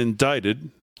he's been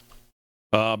indicted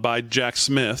by Jack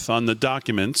Smith on the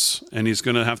documents, and he's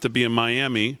going to have to be in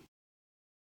Miami,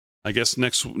 I guess,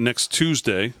 next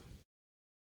Tuesday.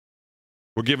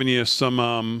 We're giving you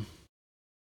some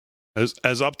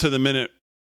as up-to-the-minute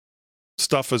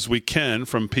stuff as we can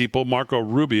from people. Marco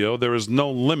Rubio, there is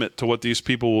no limit to what these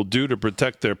people will do to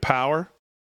protect their power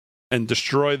and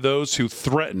destroy those who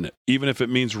threaten it, even if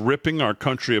it means ripping our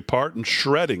country apart and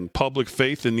shredding public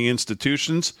faith in the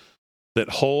institutions that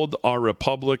hold our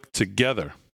republic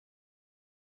together.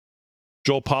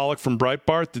 Joel Pollack from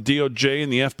Breitbart, the DOJ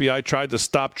and the FBI tried to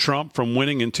stop Trump from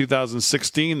winning in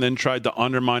 2016, then tried to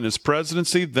undermine his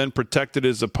presidency, then protected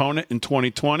his opponent in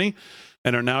 2020,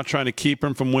 and are now trying to keep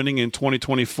him from winning in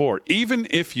 2024. Even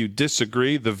if you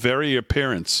disagree, the very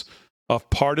appearance of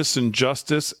partisan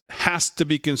justice has to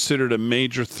be considered a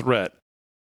major threat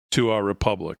to our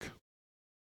republic.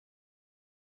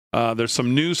 There's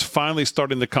some news finally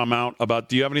starting to come out about,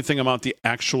 do you have anything about the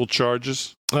actual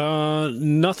charges?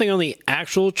 Nothing on the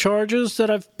actual charges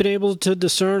that I've been able to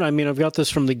discern. I mean, I've got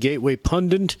this from the Gateway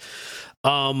Pundit.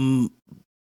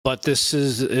 But this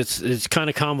is it's kind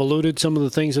of convoluted, some of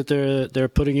the things that they're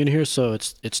putting in here, so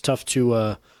it's tough to.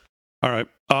 All right,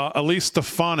 Elise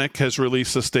Stefanik has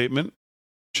released a statement.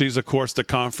 She's, of course, the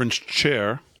conference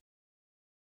chair.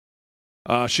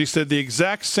 She said the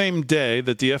exact same day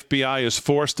that the FBI is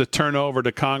forced to turn over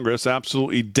to Congress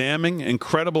absolutely damning and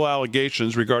credible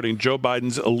allegations regarding Joe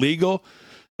Biden's illegal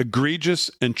egregious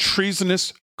and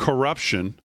treasonous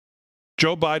corruption,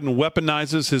 Joe Biden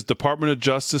weaponizes his Department of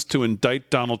Justice to indict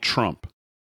Donald Trump.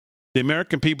 The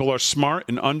American people are smart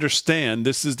and understand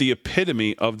this is the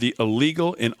epitome of the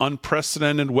illegal and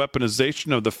unprecedented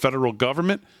weaponization of the federal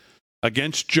government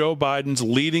against Joe Biden's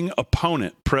leading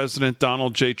opponent, President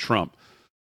Donald J. Trump.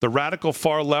 The radical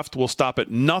far left will stop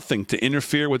at nothing to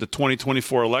interfere with the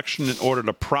 2024 election in order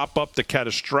to prop up the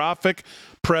catastrophic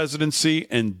presidency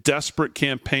and desperate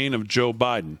campaign of Joe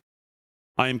Biden.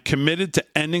 I am committed to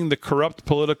ending the corrupt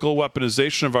political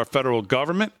weaponization of our federal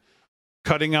government,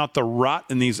 cutting out the rot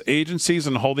in these agencies,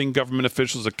 and holding government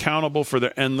officials accountable for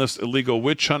their endless illegal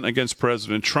witch hunt against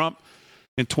President Trump.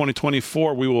 In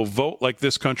 2024, we will vote like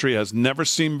this country has never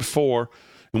seen before,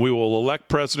 and we will elect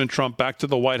President Trump back to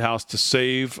the White House to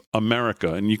save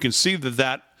America. And you can see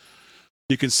that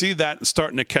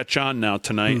starting to catch on now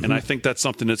tonight, and I think that's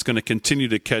something that's going to continue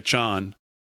to catch on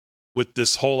with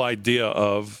this whole idea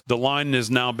of the line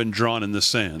has now been drawn in the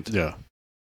sand. Yeah.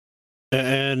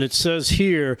 And it says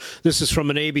here, this is from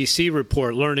an ABC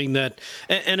report, learning that,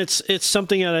 and it's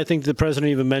something that I think the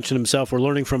president even mentioned himself, we're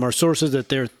learning from our sources that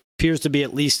there appears to be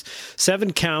at least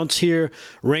 7 counts here,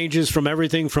 ranges from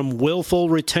everything from willful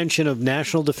retention of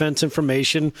national defense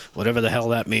information, whatever the hell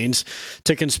that means,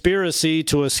 to conspiracy,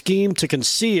 to a scheme to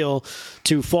conceal,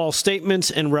 to false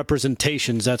statements and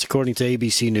representations. That's according to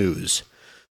ABC News,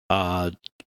 that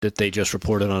they just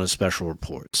reported on a special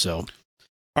report. So,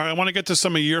 all right, I want to get to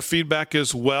some of your feedback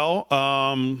as well.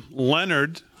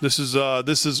 Leonard, this is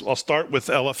I'll start with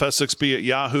LFS6B at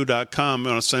yahoo.com. I'm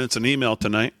going to send it an email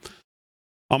tonight.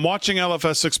 I'm watching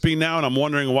LFS6B now, and I'm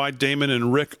wondering why Damon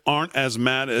and Rick aren't as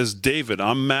mad as David.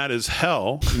 I'm mad as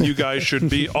hell. You guys should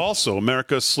be also.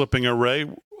 America's slipping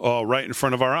away right in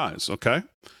front of our eyes, okay?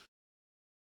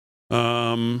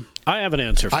 I have an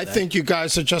answer for that. I think you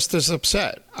guys are just as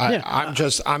upset.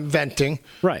 I'm venting.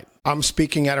 Right. I'm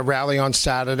speaking at a rally on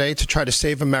Saturday to try to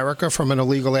save America from an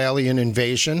illegal alien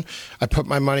invasion. I put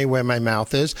my money where my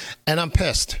mouth is, and I'm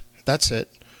pissed. That's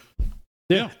it.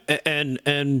 Yeah.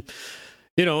 And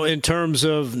you know, in terms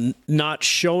of not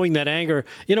showing that anger,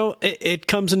 you know, it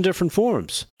comes in different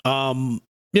forms. You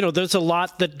know, there's a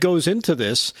lot that goes into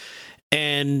this,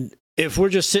 and if we're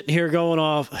just sitting here going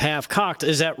off half-cocked,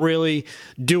 is that really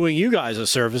doing you guys a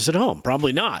service at home?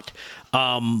 Probably not.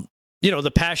 You know,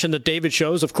 the passion that David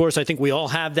shows, of course, I think we all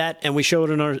have that, and we show it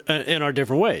in our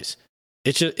different ways.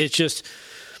 It's just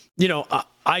you know,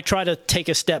 I try to take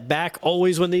a step back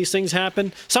always when these things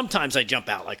happen. Sometimes I jump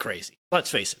out like crazy. Let's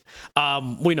face it.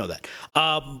 We know that.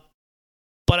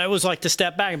 But I always like to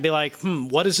step back and be like,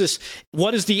 what is this?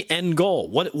 What is the end goal?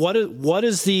 What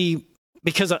is the...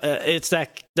 Because it's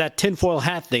that tinfoil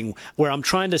hat thing where I'm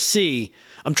trying to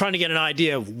get an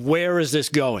idea of where is this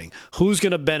going? Who's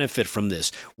going to benefit from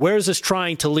this? Where is this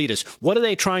trying to lead us? What are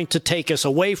they trying to take us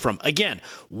away from? Again,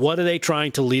 what are they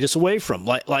trying to lead us away from?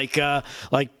 Like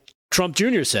Trump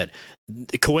Jr. said,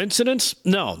 coincidence?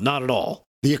 No, not at all.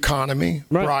 The economy,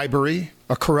 right. Bribery,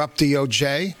 a corrupt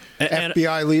DOJ,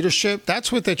 FBI leadership.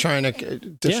 That's what they're trying to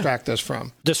distract us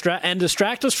from.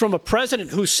 Distract us from a president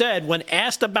who said, when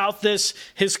asked about this,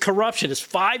 his corruption, his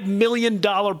 $5 million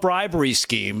bribery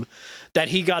scheme that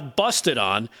he got busted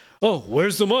on, oh,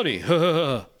 where's the money?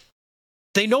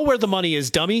 They know where the money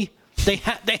is, dummy. They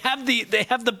have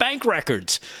the bank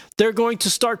records. They're going to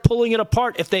start pulling it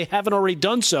apart if they haven't already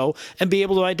done so, and be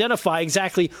able to identify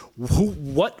exactly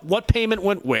what payment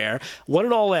went where, what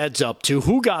it all adds up to,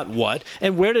 who got what,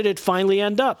 and where did it finally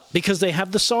end up, because they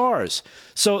have the SARS.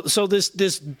 So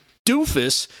this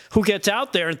doofus who gets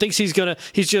out there and thinks he's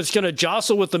just gonna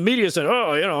jostle with the media and say,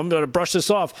 oh, you know, I'm gonna brush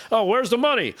this off. Oh, where's the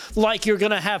money? Like you're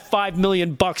gonna have $5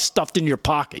 million stuffed in your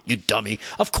pocket, you dummy.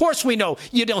 Of course we know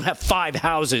you don't have 5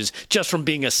 houses just from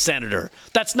being a senator.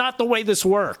 That's not the way this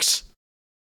works.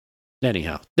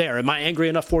 Anyhow, there. Am I angry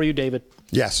enough for you, David?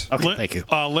 Yes. Okay, thank you.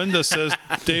 Linda says,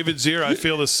 David Zier, I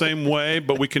feel the same way,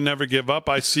 but we can never give up.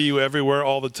 I see you everywhere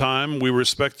all the time. We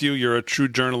respect you. You're a true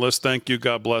journalist. Thank you.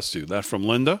 God bless you. That from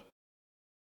Linda.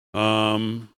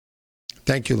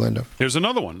 Thank you, Linda. Here's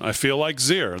another one. I feel like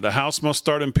Zier. The House must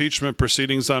start impeachment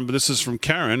proceedings on, but this is from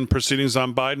Karen, proceedings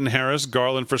on Biden, Harris,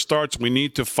 Garland for starts. We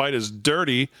need to fight as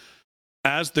dirty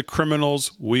as the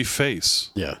criminals we face.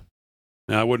 Yeah.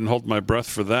 Now, I wouldn't hold my breath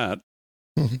for that.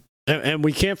 And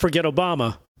we can't forget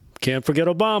Obama. Can't forget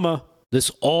Obama.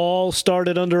 This all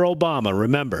started under Obama,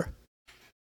 remember.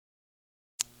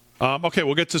 Okay,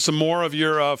 we'll get to some more of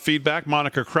your feedback.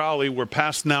 Monica Crowley, we're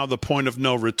past now the point of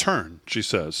no return, she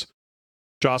says.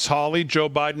 Josh Hawley, Joe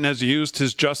Biden has used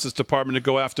his Justice Department to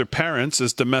go after parents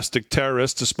as domestic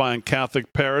terrorists to spy on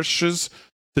Catholic parishes,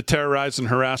 to terrorize and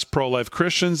harass pro-life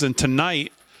Christians. And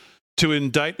tonight, to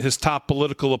indict his top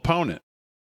political opponent.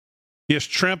 He has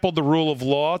trampled the rule of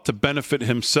law to benefit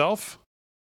himself.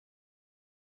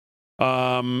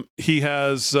 He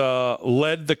has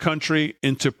led the country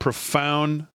into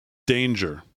profound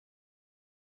danger.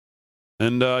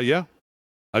 And yeah,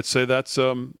 I'd say that's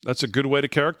a good way to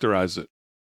characterize it.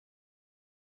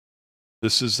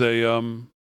 This is a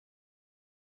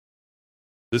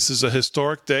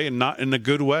historic day, and not in a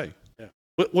good way. Yeah.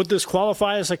 Would this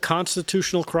qualify as a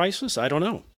constitutional crisis? I don't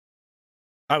know.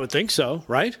 I would think so,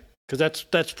 right? Because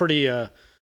that's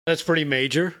pretty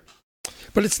major.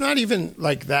 But it's not even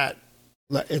like that.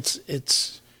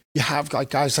 It's you have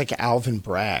like guys like Alvin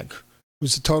Bragg,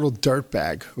 who's a total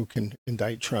dirtbag who can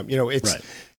indict Trump. You know, it's right.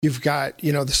 You've got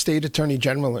the state attorney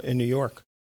general in New York,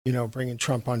 bringing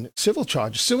Trump on civil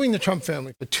charges, suing the Trump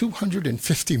family for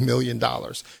 $250 million.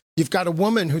 You've got a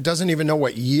woman who doesn't even know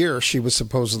what year she was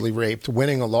supposedly raped,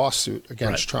 winning a lawsuit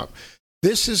against Trump.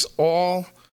 This is all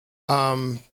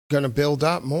going to build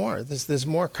up more. There's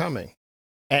more coming.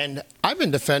 And I've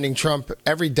been defending Trump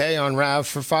every day on Rav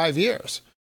for 5 years.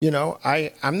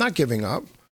 I'm not giving up.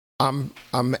 I'm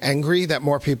angry that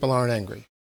more people aren't angry.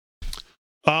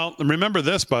 Remember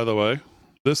this, by the way.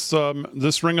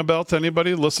 This ring a bell to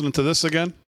anybody listening to this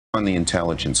again? On the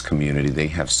intelligence community, they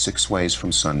have 6 ways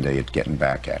from Sunday at getting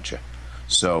back at you.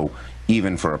 So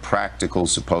even for a practical,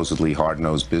 supposedly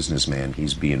hard-nosed businessman,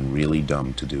 he's being really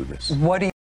dumb to do this. What do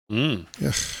you...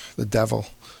 the devil.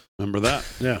 Remember that?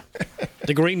 Yeah.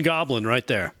 The Green Goblin right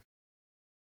there.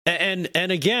 And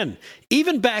again,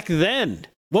 even back then,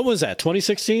 what was that,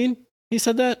 2016 he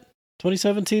said that?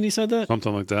 2017 he said that?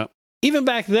 Something like that. Even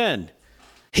back then,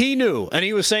 he knew, and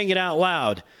he was saying it out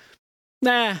loud,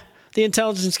 the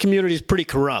intelligence community is pretty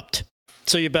corrupt,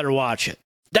 so you better watch it.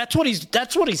 That's what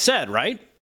he said, right?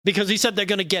 Because he said they're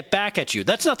going to get back at you.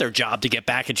 That's not their job to get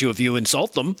back at you if you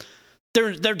insult them.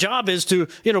 Their job is to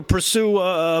pursue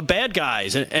bad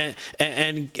guys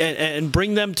and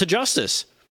bring them to justice.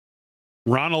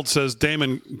 Ronald says,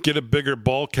 Damon, get a bigger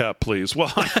ball cap, please.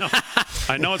 Well,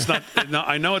 I know it's not.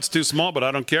 I know it's too small, but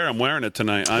I don't care. I'm wearing it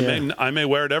tonight. I may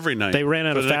wear it every night. They ran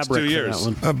out of fabric for 2 years.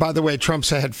 That one. By the way,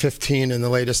 Trump's had 15 in the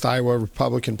latest Iowa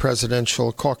Republican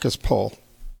presidential caucus poll.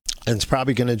 And it's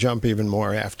probably going to jump even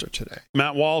more after today.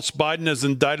 Matt Walsh, Biden has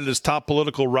indicted his top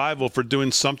political rival for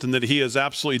doing something that he has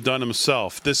absolutely done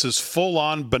himself. This is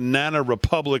full-on banana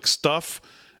republic stuff,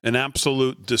 an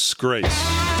absolute disgrace.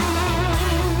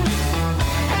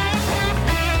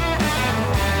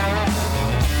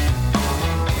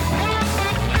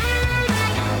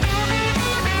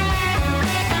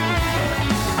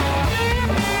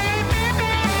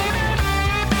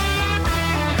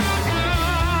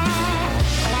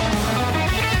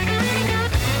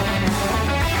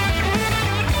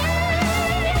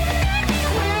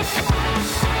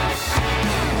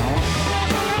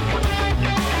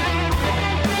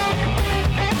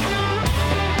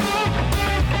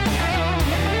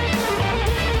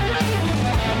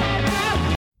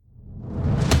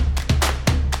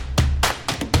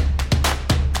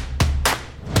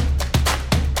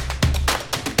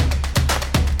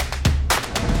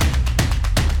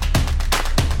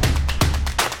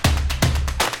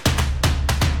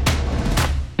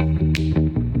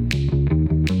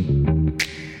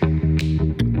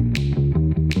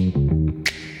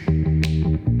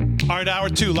 Hour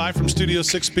 2, live from Studio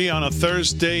 6B on a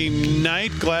Thursday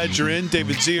night. Glad you're in.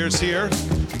 David Zier's here.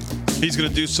 He's going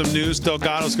to do some news.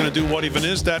 Delgado's going to do What Even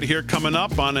Is That here coming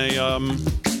up on a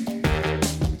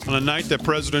night that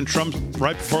President Trump,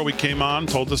 right before we came on,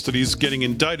 told us that he's getting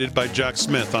indicted by Jack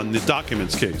Smith on the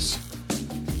documents case.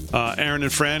 Aaron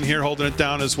and Fran here holding it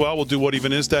down as well. We'll do What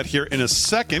Even Is That here in a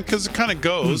second because it kind of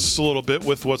goes a little bit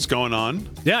with what's going on.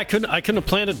 Yeah, I couldn't have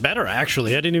planned it better,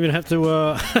 actually. I didn't even have to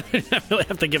I didn't really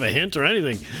have to give a hint or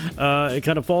anything. It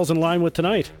kind of falls in line with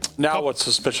tonight. Now what's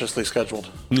suspiciously scheduled?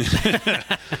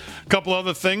 A couple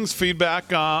other things,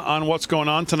 feedback on what's going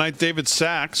on tonight. David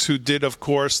Sachs, who did, of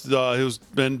course, who's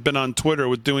been on Twitter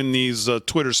with doing these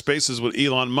Twitter spaces with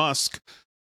Elon Musk,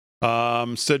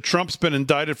 said Trump's been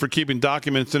indicted for keeping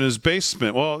documents in his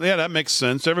basement. Well, yeah, that makes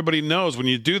sense. Everybody knows when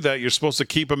you do that, you're supposed to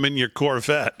keep them in your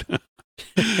Corvette.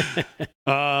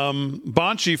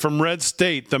 Bonchi from Red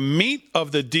State, the meat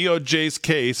of the DOJ's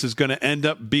case is going to end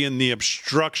up being the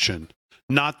obstruction,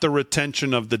 not the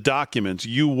retention of the documents.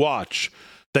 You watch.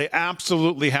 They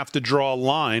absolutely have to draw a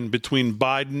line between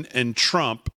Biden and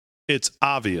Trump. It's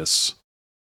obvious.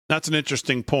 That's an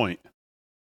interesting point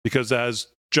because as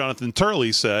Jonathan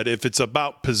Turley said, if it's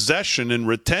about possession and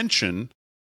retention,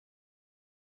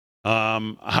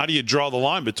 how do you draw the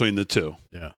line between the two?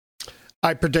 Yeah,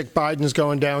 I predict Biden's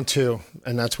going down too,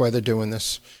 and that's why they're doing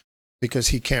this. because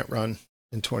he can't run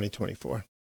in 2024.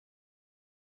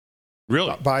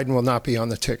 Really? Biden will not be on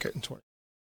the ticket in 2024.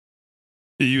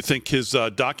 You think his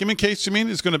document case, you mean,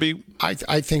 is going to be?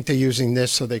 I think they're using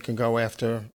this so they can go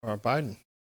after Biden.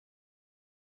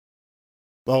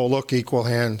 Oh, look, equal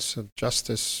hands of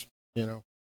justice,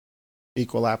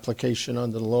 equal application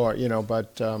under the law,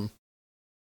 but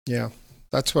yeah,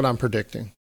 that's what I'm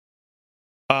predicting.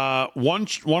 One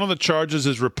of the charges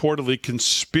is reportedly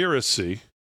conspiracy.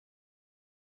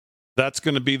 That's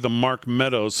going to be the Mark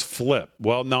Meadows flip.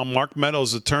 Well, now Mark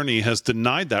Meadows' attorney has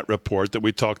denied that report that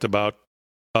we talked about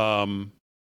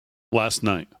last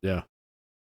night. Yeah.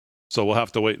 So we'll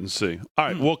have to wait and see. All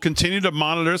right, we'll continue to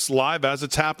monitor this live as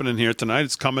it's happening here tonight.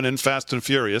 It's coming in fast and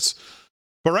furious.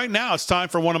 But right now, it's time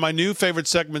for one of my new favorite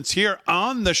segments here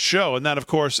on the show, and that, of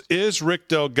course, is Rick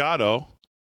Delgado.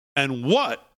 And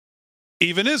what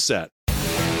even is that?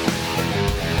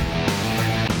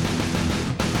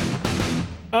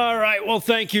 All right. Well,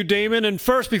 thank you, Damon. And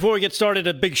first, before we get started,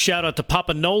 a big shout out to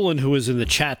Papa Nolan, who is in the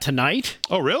chat tonight.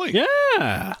 Oh, really?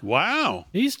 Yeah. Wow.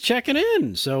 He's checking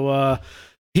in. So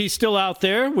he's still out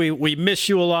there. We miss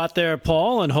you a lot there,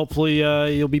 Paul, and hopefully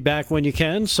you'll be back when you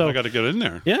can. So I got to get in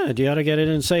there. Yeah, you got to get in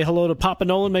and say hello to Papa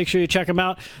Nolan. Make sure you check him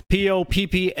out.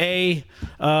 Poppa,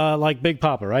 like Big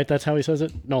Papa, right? That's how he says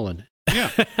it? Nolan.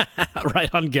 Yeah.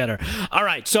 Right on Getter. All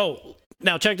right. So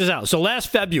now check this out. So last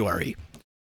February,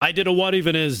 I did a What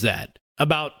Even Is That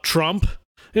about Trump,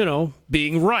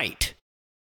 being right.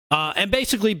 And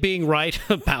basically being right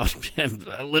about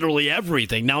literally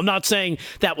everything. Now, I'm not saying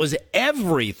that was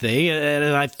everything,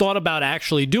 and I've thought about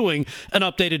actually doing an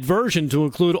updated version to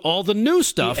include all the new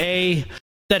stuff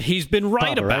that he's been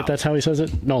right about. Right? That's how he says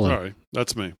it? Nolan. Sorry,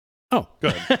 that's me. Oh, go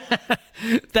ahead.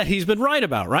 That he's been right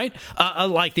about, right?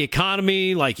 Like the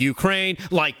economy, like Ukraine,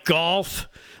 like golf.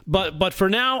 But for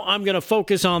now, I'm going to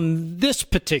focus on this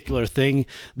particular thing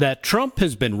that Trump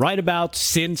has been right about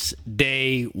since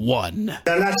day one.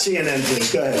 No, not CNN,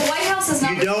 please. Go ahead. The White House has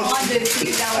not responded to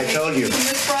these allegations. I told you.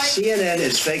 CNN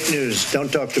is fake news.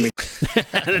 Don't talk to me.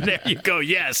 There you go.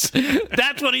 Yes.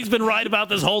 That's what he's been right about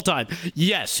this whole time.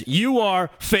 Yes, you are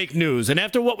fake news. And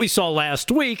after what we saw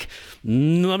last week,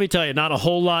 let me tell you, not a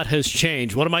whole lot has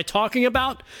changed. What am I talking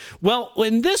about? Well,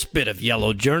 in this bit of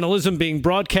yellow journalism being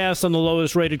broadcast on the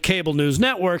lowest rated cable news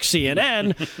network,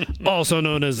 CNN, also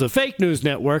known as the fake news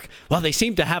network, well, they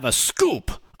seem to have a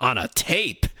scoop on a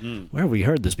tape. Where have we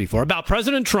heard this before? About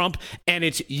President Trump, and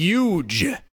it's huge.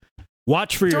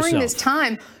 Watch for yourself. During this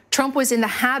time, Trump was in the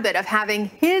habit of having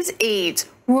his aides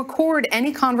record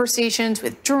any conversations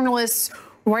with journalists,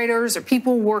 writers, or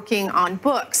people working on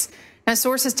books. Now,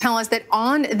 sources tell us that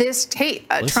on this tape,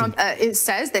 Trump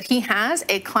says that he has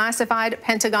a classified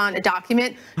Pentagon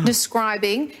document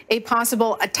describing a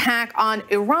possible attack on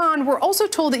Iran. We're also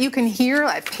told that you can hear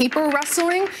paper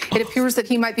rustling. It appears that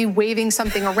he might be waving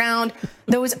something around,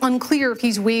 though it's unclear if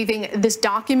he's waving this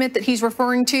document that he's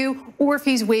referring to or if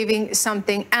he's waving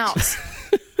something else.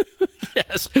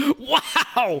 Yes.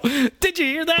 Wow. Did you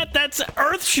hear that? That's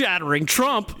earth-shattering.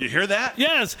 Trump. You hear that?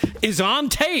 Yes. Is on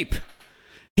tape.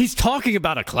 He's talking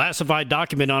about a classified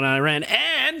document on Iran,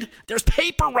 and there's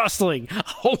paper rustling.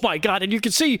 Oh, my God. And you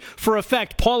can see, for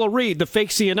effect, Paula Reed, the fake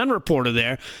CNN reporter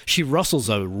there, she rustles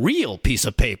a real piece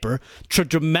of paper to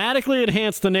dramatically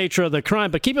enhance the nature of the crime.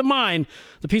 But keep in mind,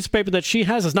 the piece of paper that she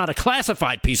has is not a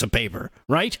classified piece of paper,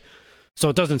 right? So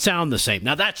it doesn't sound the same.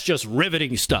 Now, that's just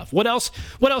riveting stuff. What else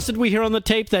did we hear on the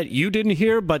tape that you didn't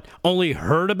hear but only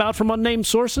heard about from unnamed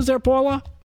sources there, Paula?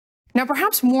 Now,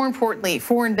 perhaps more importantly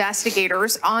for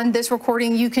investigators, on this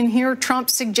recording, you can hear Trump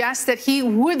suggest that he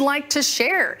would like to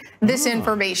share this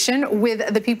information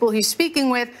with the people he's speaking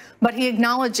with, but he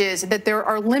acknowledges that there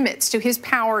are limits to his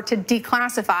power to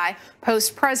declassify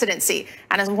post-presidency.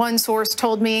 And as one source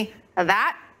told me,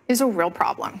 that is a real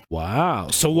problem. Wow.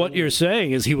 So what you're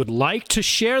saying is he would like to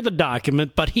share the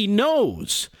document, but he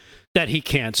knows that he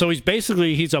can't. So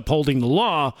he's upholding the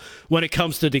law when it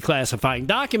comes to declassifying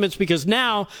documents, because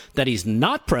now that he's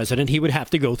not president, he would have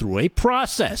to go through a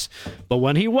process. But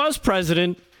when he was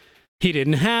president, he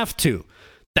didn't have to.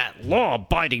 That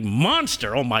law-abiding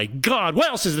monster, oh my God. What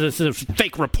else is this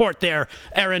fake report there,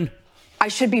 Aaron? I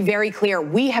should be very clear.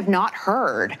 We have not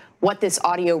heard what this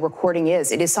audio recording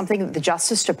is. It is something that the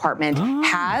Justice Department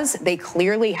has. They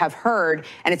clearly have heard,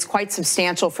 and it's quite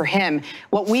substantial for him.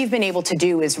 What we've been able to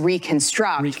do is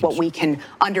reconstruct what we can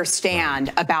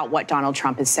understand about what Donald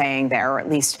Trump is saying there, or at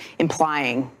least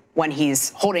implying when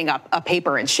he's holding up a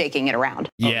paper and shaking it around.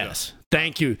 Yes.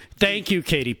 Thank you,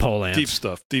 Katie Polans. Deep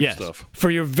stuff, stuff.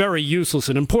 For your very useless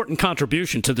and important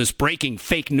contribution to this breaking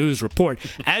fake news report.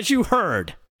 As you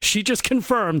heard, she just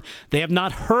confirmed they have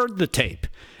not heard the tape.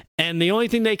 and the only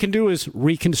thing they can do is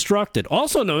reconstruct it,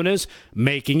 also known as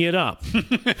making it up.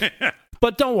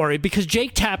 But don't worry, because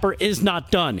Jake Tapper is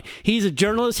not done. He's a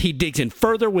journalist. He digs in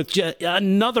further with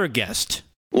another guest.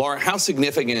 Laura, how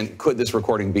significant could this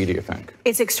recording be, do you think?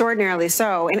 It's extraordinarily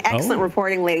so. And excellent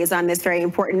reporting, ladies, on this very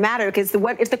important matter, because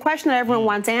it's the question that everyone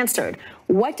wants answered.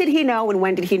 What did he know and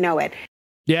when did he know it?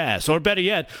 Yes, or better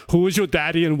yet, who is your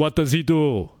daddy and what does he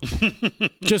do?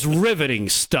 Just riveting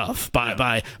stuff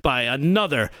by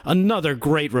another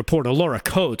great reporter. Laura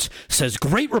Coates says,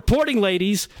 great reporting,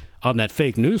 ladies, on that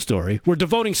fake news story we're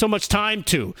devoting so much time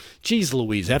to. Jeez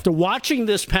Louise, after watching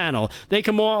this panel, they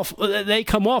come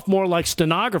off more like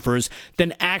stenographers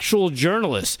than actual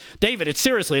journalists. David,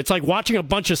 it's like watching a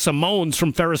bunch of Simones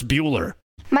from Ferris Bueller.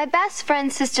 My best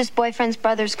friend's sister's boyfriend's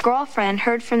brother's girlfriend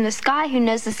heard from this guy who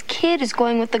knows this kid is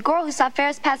going with the girl who saw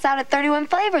Ferris pass out at 31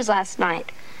 Flavors last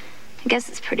night. I guess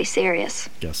it's pretty serious.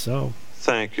 Guess so.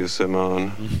 Thank you,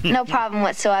 Simone. No problem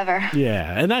whatsoever.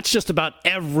 Yeah, and that's just about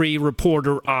every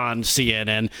reporter on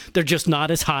CNN. They're just not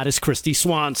as hot as Christy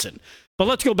Swanson. But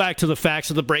let's go back to the facts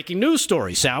of the breaking news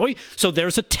story, shall we? So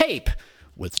there's a tape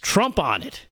with Trump on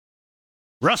it.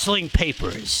 Rustling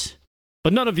papers.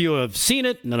 But none of you have seen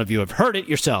it. None of you have heard it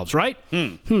yourselves, right?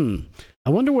 I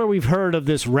wonder where we've heard of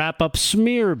this wrap-up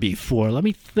smear before. Let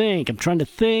me think. I'm trying to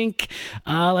think.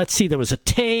 Let's see. There was a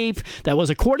tape that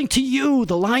was, according to you,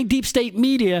 the lying deep state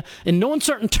media. In no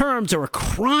uncertain terms, there were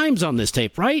crimes on this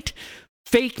tape, right?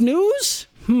 Fake news?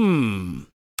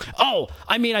 Oh,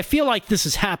 I mean, I feel like this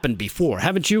has happened before,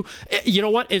 haven't you? You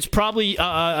know what? It's probably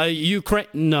Ukraine.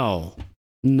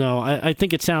 No, I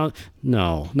think it sounds...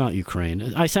 No, not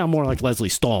Ukraine. I sound more like Leslie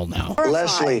Stahl now.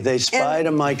 Leslie, they spied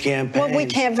on my campaign. Well, we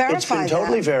can't verify It's been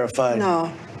totally verified.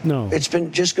 No. It's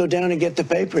been... Just go down and get the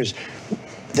papers.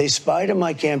 They spied on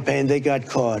my campaign. They got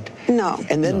caught. No.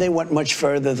 And then they went much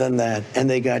further than that, and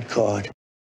they got caught.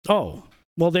 Oh.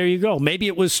 Well, there you go. Maybe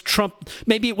it was Trump.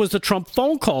 Maybe it was the Trump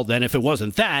phone call then, if it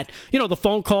wasn't that. You know, the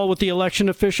phone call with the election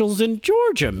officials in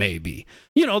Georgia, maybe.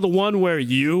 You know, the one where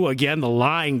you, again, the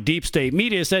lying deep state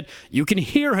media said, you can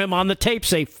hear him on the tape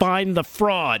say, find the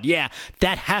fraud. Yeah,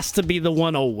 that has to be the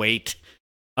one. Oh, wait.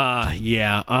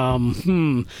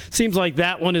 Seems like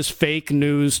that one is fake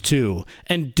news, too.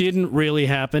 And didn't really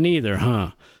happen either,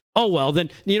 huh? Oh, well, then,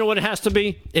 you know what it has to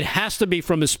be? It has to be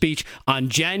from his speech on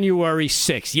January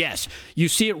 6th. Yes, you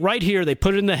see it right here. They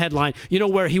put it in the headline. You know,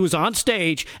 where he was on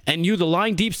stage and you, the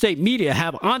lying deep state media,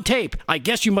 have on tape. I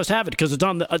guess you must have it because it's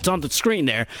on the screen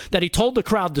there, that he told the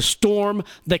crowd to storm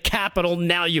the Capitol.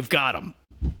 Now you've got him.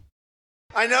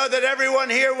 I know that everyone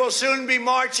here will soon be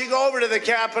marching over to the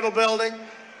Capitol building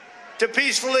to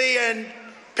peacefully and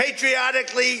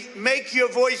patriotically make your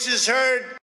voices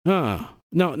heard.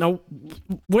 No.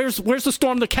 Where's the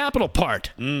storm the Capitol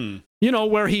part? You know,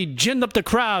 where he ginned up the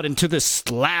crowd into this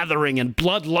slathering and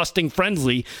bloodlusting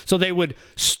frenzy so they would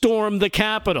storm the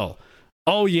Capitol.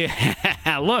 Oh,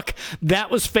 yeah. Look, that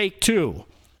was fake, too.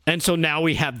 And so now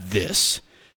we have this.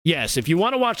 Yes, if you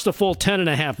want to watch the full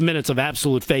 10.5 minutes of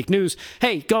absolute fake news,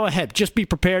 hey, go ahead. Just be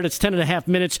prepared. It's 10.5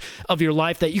 minutes of your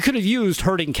life that you could have used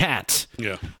herding cats.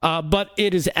 Yeah. But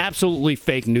it is absolutely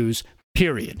fake news.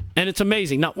 Period. And it's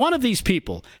amazing. Not one of these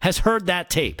people has heard that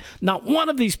tape. Not one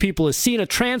of these people has seen a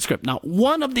transcript. Not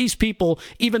one of these people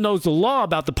even knows the law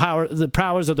about the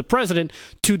powers of the president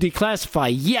to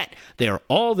declassify. Yet they are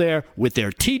all there with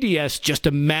their TDS, just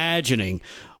imagining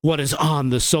what is on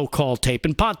the so-called tape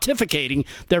and pontificating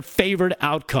their favored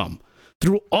outcome.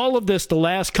 Through all of this, the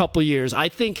last couple of years, I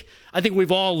think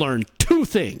we've all learned two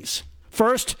things.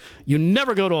 First, you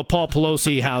never go to a Paul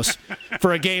Pelosi house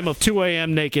for a game of 2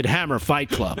 a.m. Naked Hammer Fight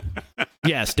Club.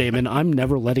 Yes, Damon, I'm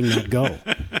never letting that go.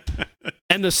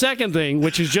 And the second thing,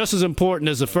 which is just as important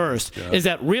as the first, is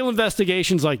that real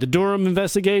investigations like the Durham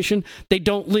investigation, they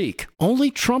don't leak. Only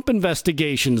Trump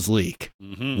investigations leak.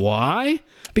 Why?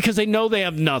 Because they know they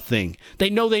have nothing. They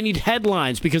know they need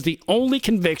headlines because the only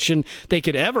conviction they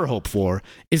could ever hope for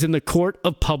is in the court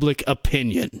of public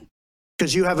opinion.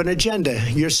 Because you have an agenda.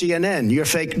 You're CNN. You're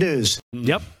fake news.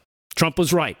 Yep. Trump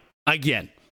was right. Again.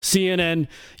 CNN,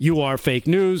 you are fake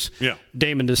news. Yeah.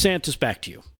 Damon DeSantis, back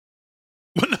to you.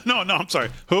 No, I'm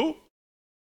sorry. Who?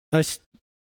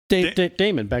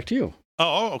 Damon, back to you.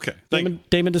 Oh, okay. Damon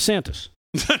DeSantis.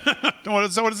 What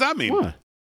does that mean? What?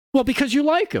 Well, because you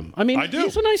like him. I mean, I do.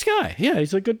 He's a nice guy. Yeah,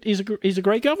 he's a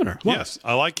great governor. What? Yes,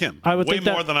 I like him. I would way think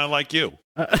that... more than I like you.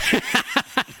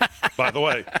 By the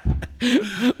way.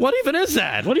 What even is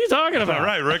that? What are you talking about? All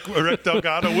right, Rick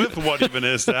Delgado with What Even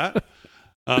Is That?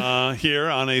 Here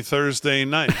on a Thursday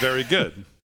night. Very good.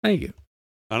 Thank you.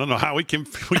 I don't know how we keep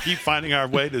finding our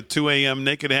way to 2 a.m.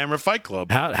 Naked Hammer Fight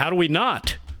Club. How do we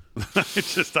not?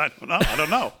 I don't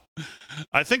know.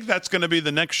 I think that's going to be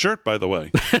the next shirt, by the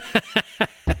way.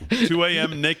 2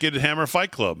 a.m. Naked Hammer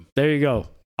Fight Club. There you go.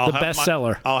 The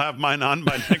bestseller. I'll have mine on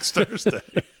by next Thursday.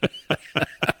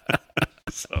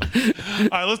 So, all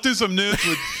right, let's do some news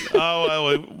with.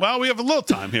 Well, we have a little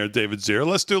time here, David Zier.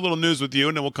 Let's do a little news with you,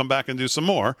 and then we'll come back and do some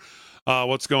more.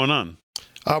 What's going on?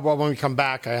 Well, when we come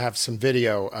back, I have some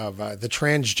video of the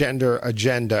transgender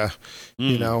agenda.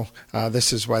 You know,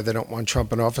 this is why they don't want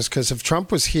Trump in office, because if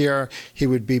Trump was here, he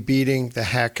would be beating the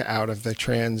heck out of the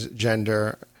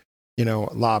transgender,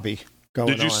 lobby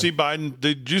going on. Did you see Biden?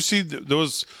 Did you see there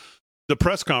was the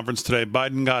press conference today?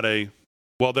 Biden got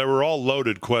they were all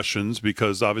loaded questions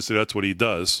because obviously that's what he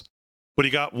does. But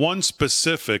he got one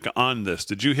specific on this.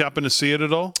 Did you happen to see it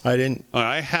at all? I didn't.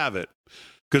 I have it.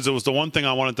 Because it was the one thing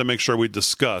I wanted to make sure we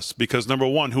discuss. Because, number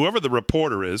one, whoever the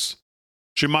reporter is,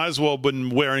 she might as well have been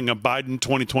wearing a Biden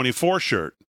 2024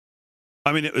 shirt.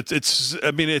 I mean,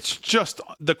 it's just,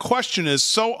 the question is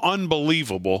so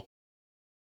unbelievable.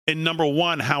 And number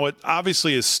one, how it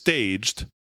obviously is staged.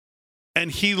 And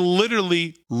he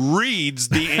literally reads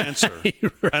the answer.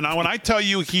 Right. And when I tell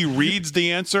you he reads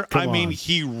the answer,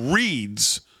 he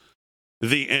reads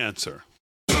the answer.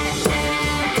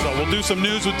 So we'll do some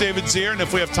news with David Zier, and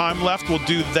if we have time left, we'll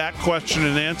do that question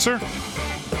and answer.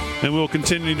 And we'll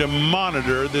continue to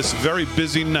monitor this very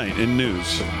busy night in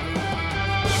news.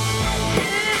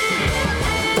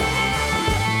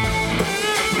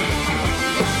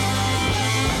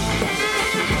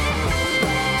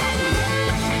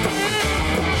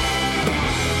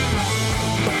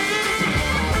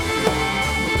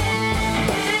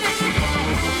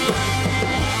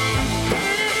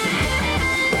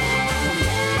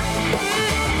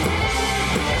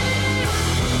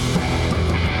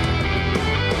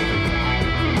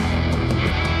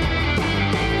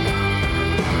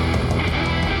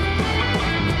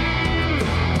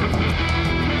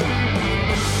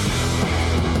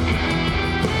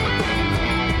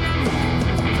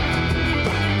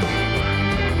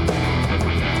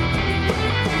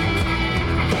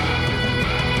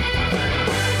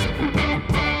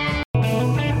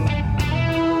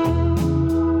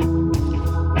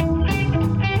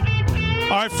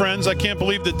 Friends, I can't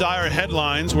believe the dire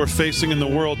headlines we're facing in the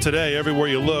world today. Everywhere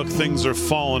you look, things are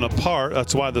falling apart.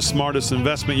 That's why the smartest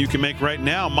investment you can make right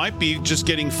now might be just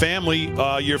getting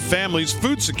your family's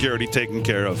food security taken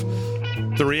care of.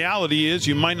 The reality is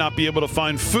you might not be able to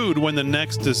find food when the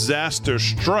next disaster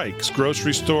strikes.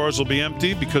 Grocery stores will be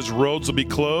empty because roads will be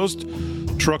closed.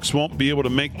 Trucks won't be able to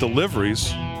make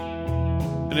deliveries.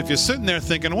 And if you're sitting there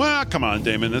thinking, well, come on,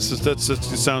 Damon,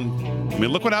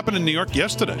 look what happened in New York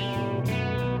yesterday.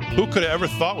 Who could have ever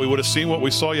thought we would have seen what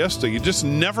we saw yesterday? You just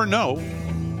never know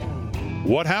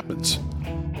what happens.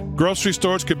 Grocery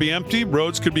stores could be empty,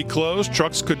 roads could be closed,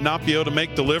 trucks could not be able to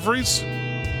make deliveries.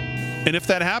 And if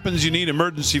that happens, you need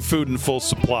emergency food in full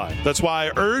supply. That's why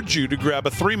I urge you to grab a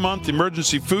 3-month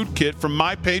emergency food kit from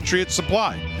My Patriot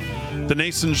Supply, the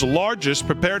nation's largest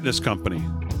preparedness company.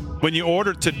 When you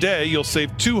order today, you'll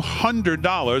save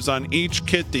 $200 on each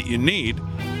kit that you need.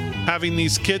 Having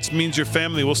these kits means your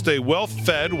family will stay well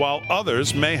fed while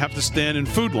others may have to stand in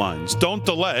food lines. Don't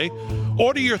delay.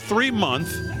 Order your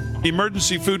 3-month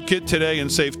emergency food kit today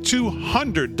and save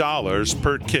 $200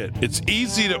 per kit. It's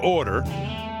easy to order.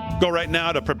 Go right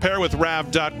now to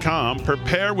preparewithrav.com.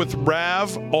 Prepare with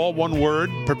Rav, all one word,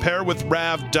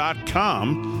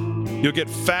 preparewithrav.com. You'll get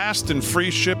fast and free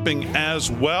shipping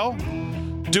as well.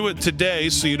 Do it today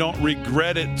so you don't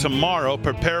regret it tomorrow.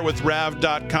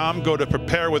 Preparewithrav.com. Go to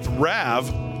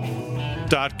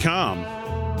preparewithrav.com.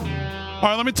 All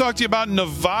right, let me talk to you about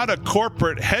Nevada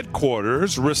corporate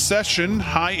headquarters, recession,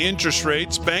 high interest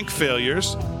rates, bank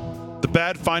failures. The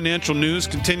bad financial news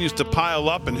continues to pile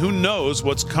up, and who knows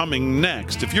what's coming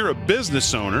next. If you're a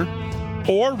business owner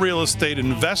or real estate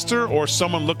investor or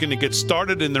someone looking to get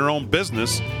started in their own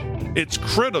business, it's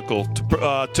critical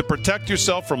to protect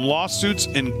yourself from lawsuits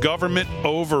and government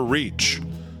overreach.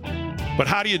 But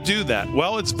how do you do that?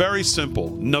 Well, it's very simple.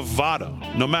 Nevada.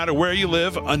 No matter where you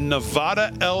live, a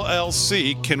Nevada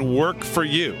LLC can work for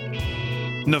you.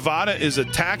 Nevada is a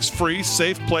tax-free,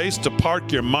 safe place to park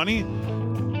your money.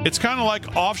 It's kind of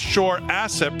like offshore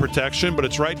asset protection, but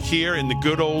it's right here in the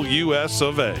good old U.S.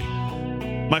 of A.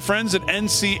 My friends at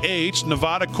NCH,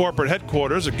 Nevada Corporate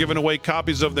Headquarters, are giving away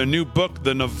copies of their new book,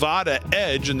 The Nevada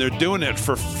Edge, and they're doing it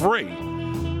for free.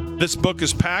 This book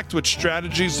is packed with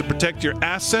strategies to protect your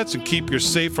assets and keep you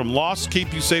safe from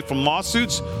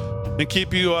lawsuits, and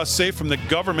keep you safe from the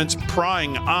government's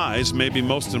prying eyes, maybe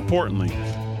most importantly.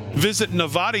 Visit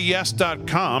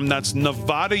NevadaYes.com. That's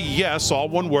Nevada Yes, all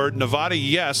one word,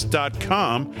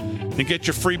 NevadaYes.com. and get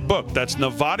your free book. That's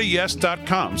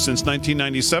NevadaYes.com. Since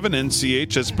 1997,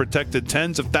 NCH has protected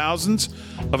tens of thousands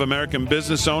of American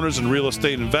business owners and real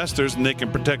estate investors, and they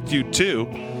can protect you too.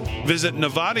 Visit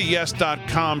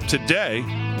NevadaYes.com today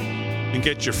and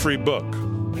get your free book.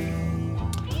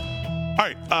 All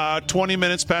right, 20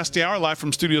 minutes past the hour, live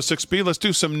from Studio 6B. Let's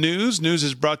do some news. News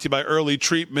is brought to you by Early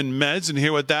Treatment Meds, and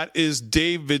here with that is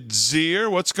David Zier.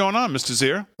 What's going on, Mr.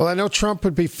 Zier? Well, I know Trump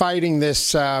would be fighting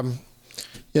this,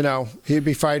 he'd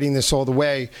be fighting this all the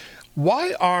way.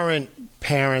 Why aren't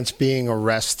parents being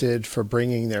arrested for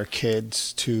bringing their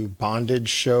kids to bondage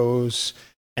shows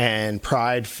and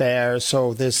pride fairs?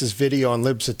 So there's this video on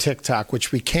Libs of TikTok,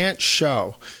 which we can't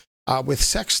show, with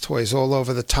sex toys all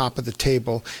over the top of the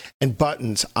table and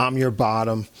buttons. I'm your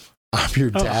bottom. I'm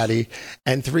your daddy.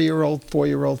 And 3-year-old,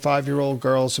 4-year-old, 5-year-old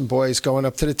girls and boys going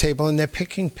up to the table and they're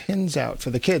picking pins out for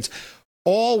the kids,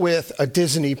 all with a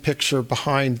Disney picture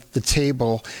behind the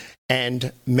table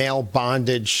and male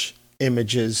bondage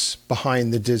images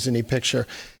behind the Disney picture.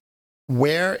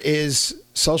 Where is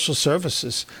social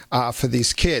services for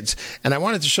these kids? And I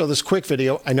wanted to show this quick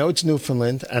video. I know it's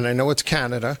Newfoundland and I know it's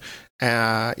Canada,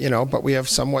 but we have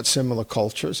somewhat similar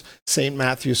cultures. St.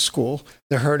 Matthew's School,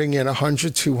 they're herding in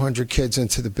 100, 200 kids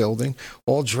into the building,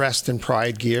 all dressed in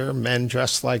pride gear, men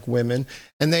dressed like women,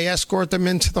 and they escort them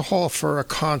into the hall for a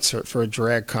concert, for a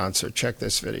drag concert. Check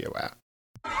this video out.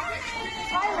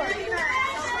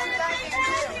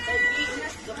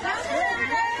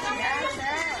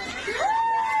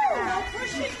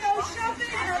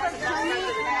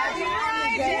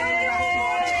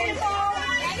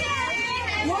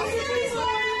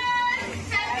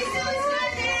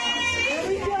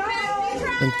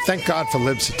 And thank God for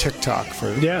Libs of TikTok for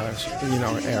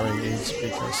airing these,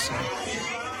 because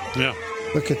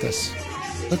look at this.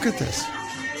 Look at this.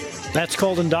 That's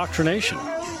called indoctrination.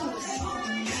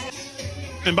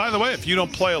 And by the way, if you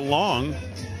don't play along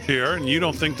here and you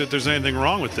don't think that there's anything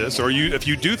wrong with this, or if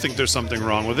you do think there's something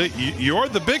wrong with it, you're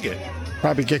the bigot.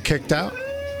 Probably get kicked out.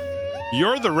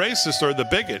 You're the racist or the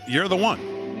bigot. You're the one.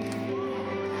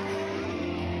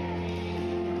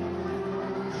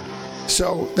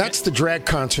 So that's the drag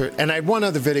concert. And I had one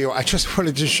other video. I just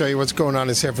wanted to show you what's going on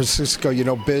in San Francisco. You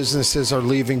know, businesses are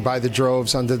leaving by the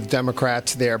droves under the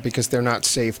Democrats there because they're not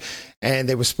safe. And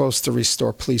they were supposed to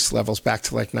restore police levels back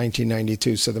to like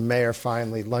 1992. So the mayor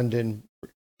finally, London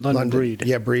Breed.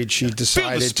 Yeah, Breed. She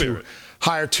decided to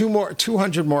hire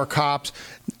 200 more cops.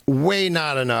 Way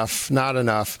not enough.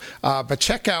 But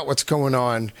check out what's going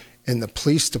on in the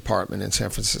police department in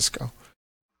San Francisco.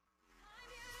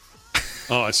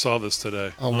 Oh, I saw this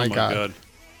today. Oh my God.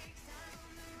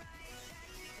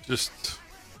 This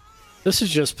is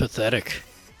just pathetic.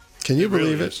 Can you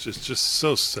believe it? It's just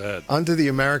so sad. Under the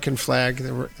American flag,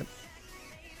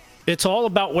 it's all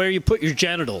about where you put your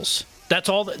genitals. That's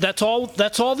all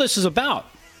this is about.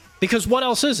 Because what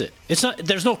else is it? It's not.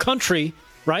 There's no country,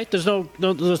 right? There's no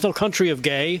country of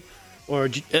gay or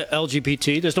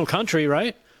LGBT. There's no country,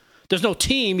 right? There's no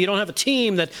team. You don't have a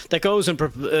team that goes and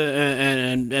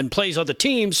plays other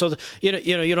teams. So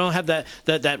you don't have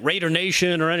that Raider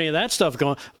Nation or any of that stuff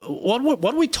going.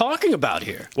 What are we talking about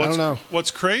here? I don't know. What's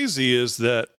crazy is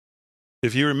that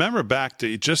if you remember back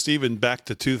to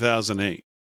 2008,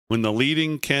 when the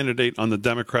leading candidate on the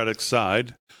Democratic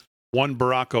side, one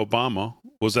Barack Obama,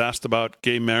 was asked about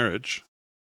gay marriage,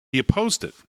 he opposed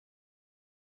it.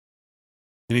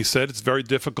 And he said, it's very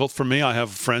difficult for me. I have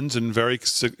friends in I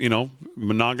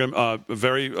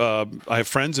have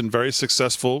friends in very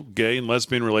successful gay and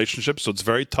lesbian relationships. So it's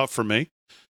very tough for me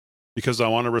because I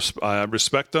want to I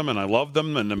respect them and I love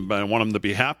them and I want them to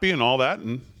be happy and all that.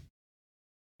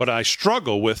 But I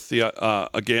struggle with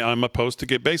I'm opposed to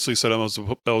gay. Basically said I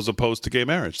was opposed to gay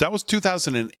marriage. That was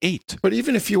 2008. But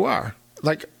even if you are,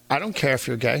 I don't care if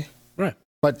you're gay. Right.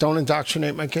 But don't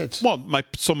indoctrinate my kids. Well, my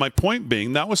point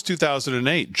being, that was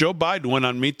 2008. Joe Biden went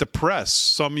on Meet the Press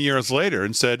some years later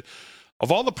and said,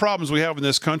 of all the problems we have in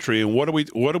this country, and what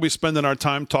are we spending our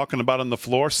time talking about on the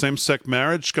floor? Same-sex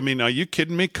marriage? I mean, are you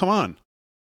kidding me? Come on.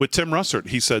 With Tim Russert,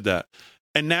 he said that.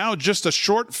 And now, just a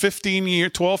short 15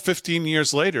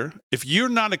 years later, if you're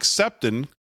not accepting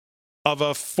of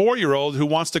a 4-year-old who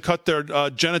wants to cut their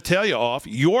genitalia off,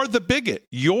 you're the bigot.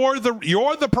 You're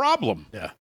the problem.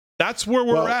 Yeah. That's where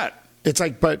we're at. It's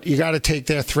but you got to take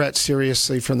their threat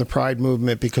seriously from the Pride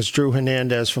movement, because Drew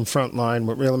Hernandez from Frontline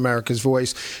with Real America's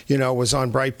Voice, was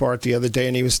on Breitbart the other day,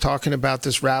 and he was talking about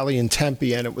this rally in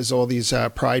Tempe, and it was all these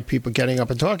Pride people getting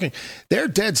up and talking. They're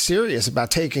dead serious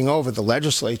about taking over the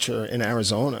legislature in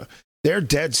Arizona. They're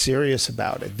dead serious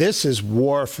about it. This is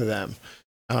war for them.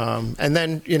 And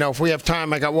then, if we have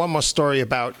time, I got one more story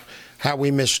about how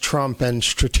we miss Trump and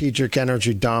strategic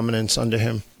energy dominance under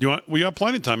him. We got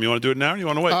plenty of time. You want to do it now or you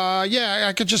want to wait? Yeah,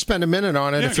 I could just spend a minute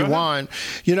on it if you want.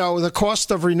 The cost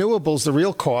of renewables, the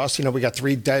real cost, we got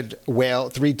 3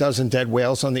 dozen dead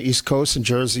whales on the East Coast in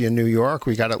Jersey and New York.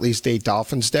 We got at least 8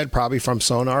 dolphins dead, probably from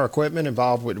sonar equipment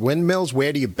involved with windmills.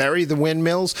 Where do you bury the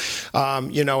windmills?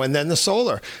 And then the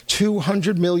solar,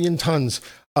 200 million tons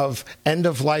of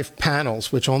end-of-life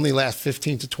panels, which only last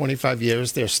 15 to 25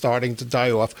 years. They're starting to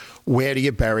die off. Where do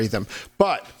you bury them?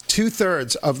 But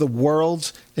 2/3 of the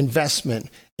world's investment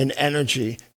in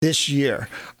energy this year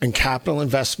in capital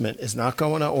investment is not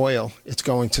going to oil. It's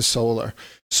going to solar.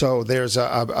 So there's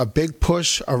a big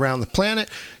push around the planet.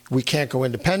 We can't go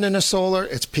independent of solar.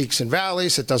 It's peaks and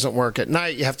valleys. It doesn't work at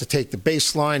night. You have to take the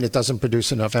baseline. It doesn't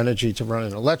produce enough energy to run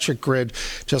an electric grid,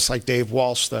 just like Dave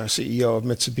Walsh, the CEO of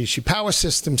Mitsubishi Power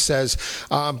Systems, says.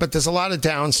 But there's a lot of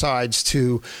downsides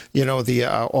to, the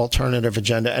alternative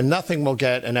agenda. And nothing will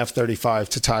get an F-35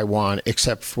 to Taiwan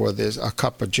except for a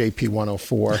cup of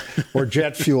JP-104 or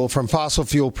jet fuel from fossil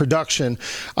fuel production.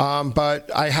 But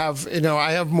I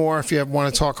have more if you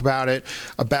want to talk about it,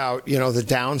 about, the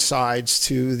downsides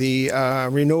to the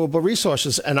renewable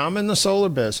resources. And I'm in the solar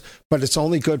biz, but it's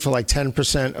only good for like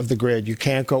 10% of the grid. You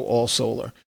can't go all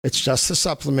solar. It's just a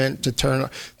supplement to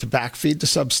backfeed the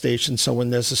substation. So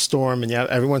when there's a storm and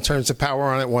everyone turns the power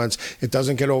on at once, it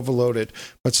doesn't get overloaded.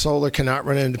 But solar cannot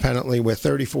run independently. We're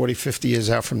 30, 40, 50 years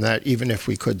out from that, even if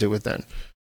we could do it then.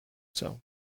 So.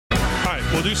 All right,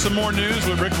 we'll do some more news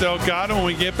with Rick Delgado when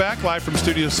we get back live from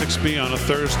Studio 6B on a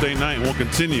Thursday night. We'll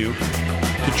continue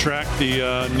to track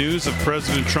the news of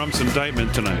President Trump's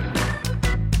indictment tonight.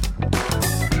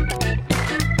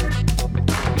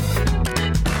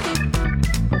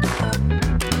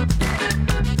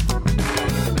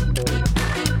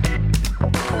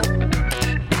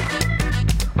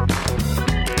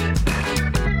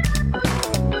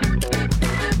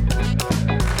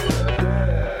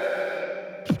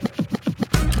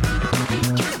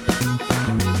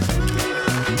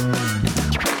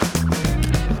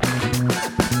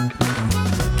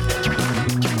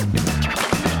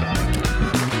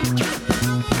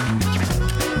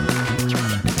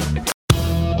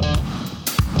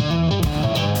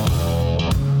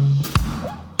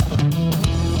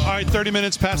 right, 30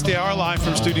 minutes past the hour, live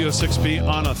from Studio 6B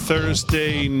on a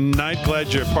Thursday night.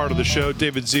 Glad you're part of the show.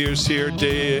 David Zier's here.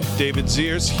 David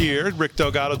Zier's here. Rick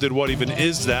Delgado did What Even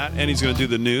Is That? And he's going to do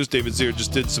the news. David Zier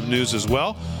just did some news as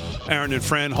well. Aaron and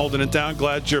Fran holding it down.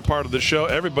 Glad you're part of the show.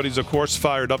 Everybody's, of course,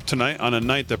 fired up tonight on a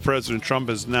night that President Trump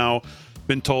has now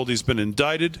been told he's been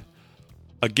indicted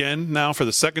again now for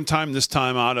the second time, this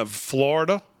time out of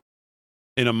Florida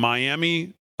in a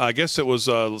Miami. I guess it was,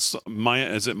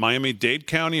 is it Miami-Dade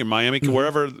County or Miami,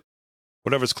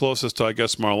 whatever's closest to, I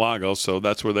guess, Mar-a-Lago. So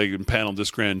that's where they impaneled this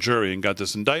grand jury and got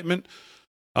this indictment.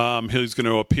 He's going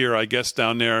to appear, I guess,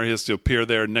 down there. He has to appear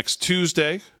there next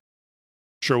Tuesday.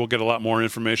 Sure, we'll get a lot more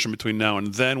information between now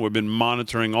and then. We've been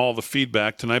monitoring all the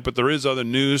feedback tonight, but there is other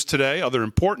news today, other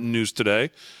important news today.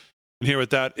 And here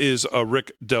with that is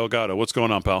Rick Delgado. What's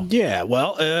going on, pal? Yeah,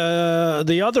 well,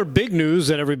 the other big news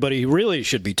that everybody really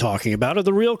should be talking about are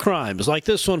the real crimes, like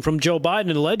this one from Joe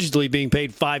Biden allegedly being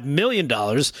paid $5 million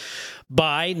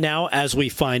by, now as we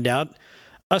find out,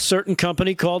 a certain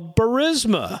company called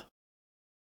Burisma.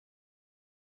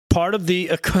 Part of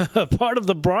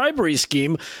the bribery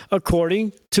scheme,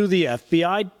 according to the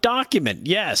FBI document.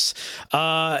 Yes,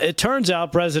 it turns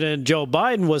out President Joe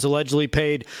Biden was allegedly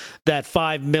paid that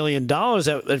 $5 million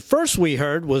that at first we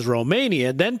heard was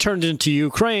Romania, then turned into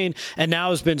Ukraine, and now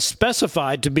has been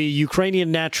specified to be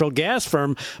Ukrainian natural gas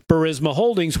firm Burisma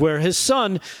Holdings, where his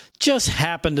son just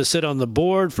happened to sit on the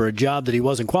board for a job that he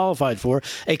wasn't qualified for.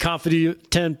 A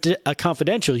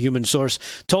confidential human source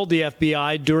told the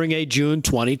FBI during a June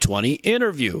 2020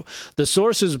 interview. The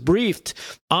sources briefed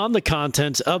on the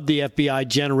contents of the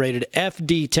FBI-generated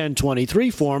FD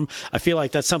 1023 form. I feel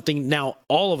like that's something now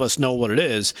all of us know what it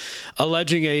is,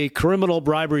 alleging a criminal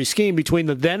bribery scheme between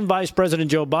the then Vice President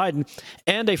Joe Biden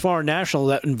and a foreign national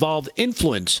that involved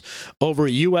influence over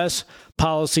U.S.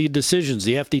 policy decisions.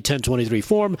 The FD 1023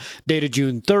 form, dated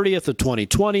June 30th of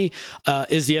 2020,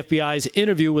 is the FBI's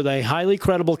interview with a highly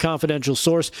credible confidential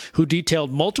source who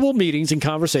detailed multiple meetings and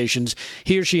conversations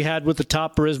he or she had with the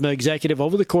top Burisma executive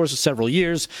over the course of several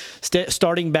years,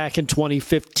 starting back in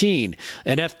 2015.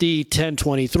 An FD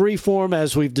 1023 form,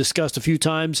 as we've discussed a few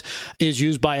times, is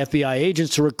used by FBI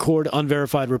agents to record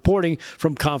unverified reporting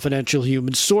from confidential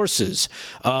human sources.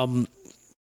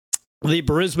 The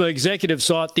Burisma executive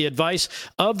sought the advice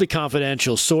of the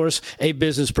confidential source, a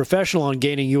business professional, on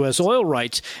gaining U.S. oil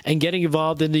rights and getting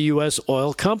involved in the U.S.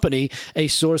 oil company. A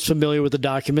source familiar with the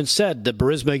document said the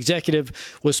Burisma executive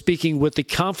was speaking with the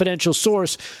confidential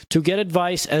source to get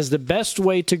advice as the best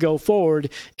way to go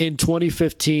forward in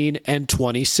 2015 and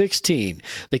 2016.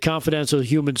 The confidential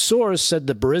human source said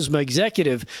the Burisma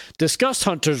executive discussed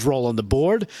Hunter's role on the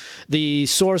board. The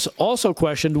source also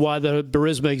questioned why the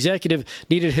Burisma executive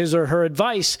needed his or her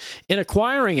advice in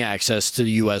acquiring access to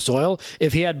the U.S. oil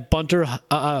if he had Hunter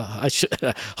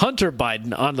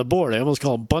Biden on the board. I almost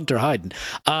call him Bunter Hyden.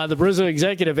 The Burisma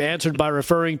executive answered by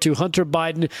referring to Hunter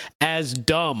Biden as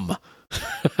dumb.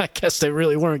 I guess they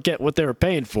really weren't getting what they were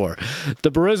paying for.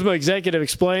 The Burisma executive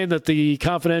explained that the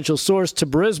confidential source to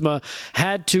Burisma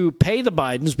had to pay the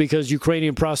Bidens because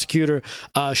Ukrainian prosecutor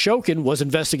Shokin was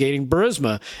investigating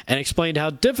Burisma, and explained how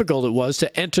difficult it was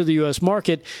to enter the U.S.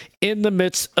 market in the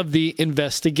midst of the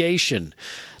investigation.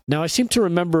 Now, I seem to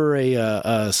remember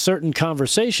a certain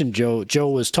conversation Joe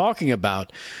was talking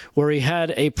about where he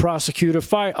had a prosecutor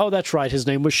fired. Oh, that's right. His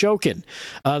name was Shokin.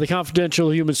 The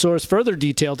confidential human source further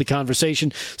detailed the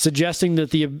conversation, suggesting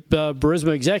that the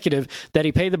Burisma executive that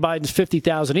he paid the Bidens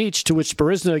 $50,000 each, to which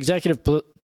Burisma executive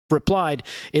replied,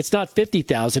 "It's not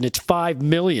 50,000, it's 5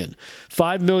 million.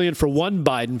 5 million for one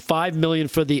Biden, 5 million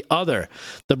for the other,"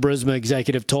 the Burisma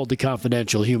executive told the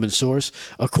confidential human source,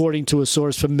 according to a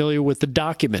source familiar with the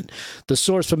document. The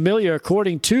source familiar,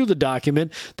 according to the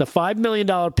document, the $5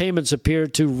 million payments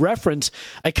appeared to reference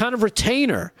a kind of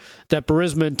retainer that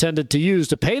Burisma intended to use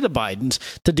to pay the Bidens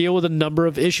to deal with a number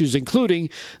of issues, including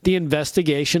the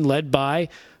investigation led by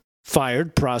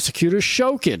fired prosecutor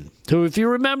Shokin, who, if you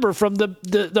remember from the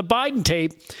Biden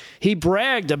tape, he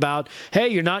bragged about, hey,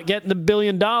 you're not getting the $1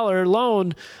 billion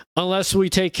loan unless we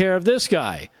take care of this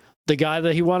guy. The guy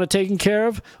that he wanted taken care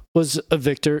of was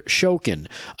Victor Shokin.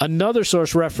 Another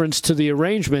source referenced to the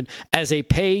arrangement as a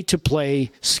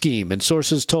pay-to-play scheme, and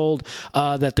sources told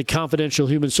that the confidential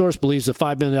human source believes the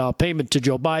 $5 million payment to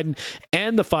Joe Biden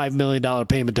and the $5 million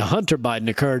payment to Hunter Biden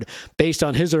occurred based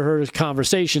on his or her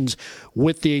conversations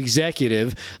with the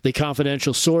executive. The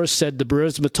confidential source said the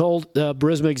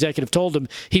Burisma executive told him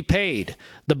he paid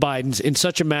the Bidens in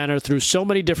such a manner through so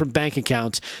many different bank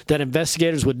accounts that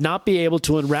investigators would not be able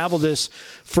to unravel this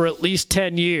for at least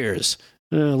 10 years.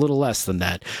 A little less than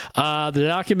that. The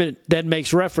document then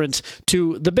makes reference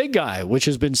to the big guy, which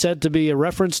has been said to be a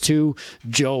reference to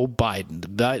Joe Biden.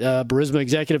 The Burisma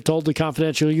executive told the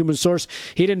confidential human source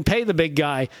he didn't pay the big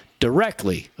guy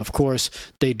directly. Of course,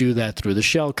 they do that through the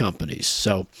shell companies.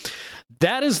 So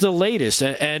that is the latest.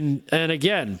 And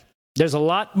again, there's a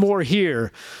lot more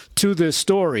here to this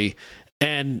story.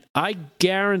 And I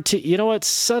guarantee, you know what,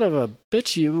 son of a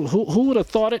bitch, who would have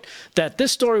thought it, that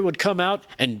this story would come out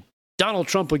and Donald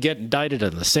Trump would get indicted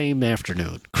on the same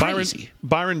afternoon. Crazy.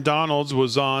 Byron Donalds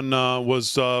was on, I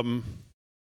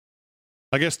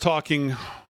guess, talking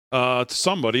to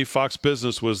somebody. Fox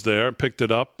Business was there, picked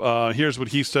it up. Here's what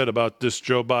he said about this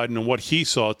Joe Biden and what he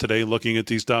saw today looking at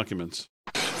these documents.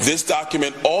 This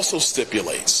document also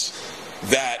stipulates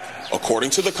that,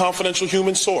 according to the confidential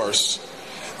human source,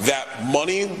 that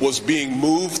money was being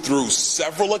moved through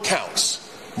several accounts,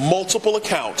 multiple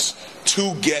accounts,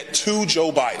 to get to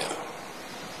Joe Biden.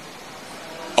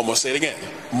 I'm going to say it again.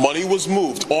 Money was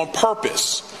moved on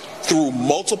purpose through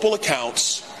multiple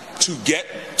accounts to get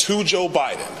to Joe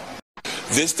Biden.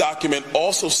 This document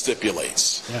also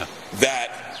stipulates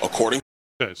that, according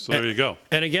Okay, so there you go.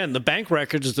 And again, the bank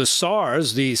records, the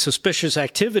SARS, the suspicious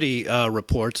activity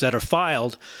reports that are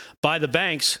filed by the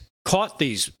banks caught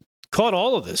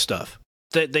all of this stuff.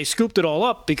 They scooped it all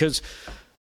up because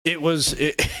it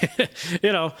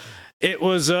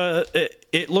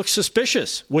looked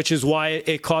suspicious, which is why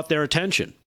it caught their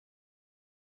attention.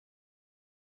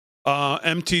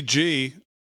 MTG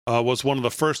was one of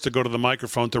the first to go to the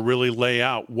microphone to really lay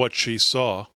out what she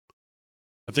saw.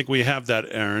 I think we have that,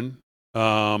 Aaron.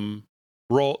 It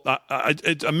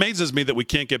amazes me that we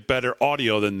can't get better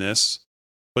audio than this.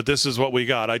 But this is what we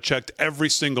got. I checked every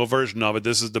single version of it.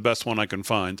 This is the best one I can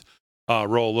find.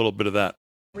 Roll a little bit of that.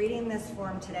 Reading this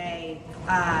form today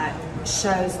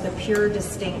shows the pure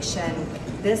distinction.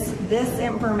 This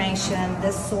information,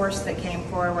 this source that came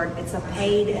forward, it's a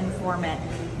paid informant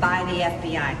by the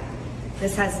FBI.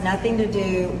 This has nothing to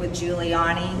do with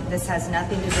Giuliani. This has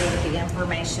nothing to do with the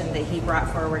information that he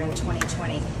brought forward in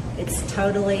 2020. It's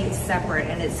totally separate,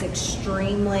 and it's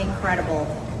extremely credible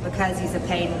because he's a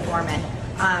paid informant.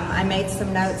 I made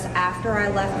some notes after I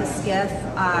left the SCIF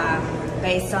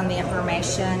based on the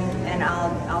information, and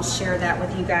I'll share that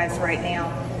with you guys right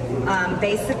now.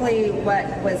 Basically, what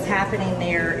was happening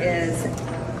there is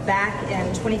back in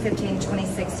 2015,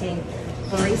 2016,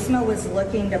 Burisma was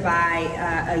looking to buy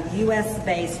a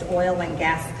U.S.-based oil and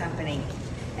gas company.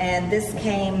 And this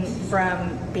came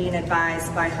from being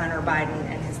advised by Hunter Biden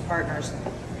and his partners.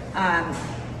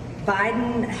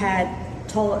 Biden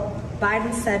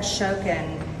said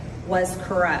Shokin was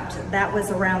corrupt. That was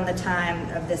around the time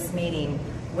of this meeting,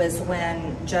 was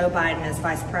when Joe Biden, as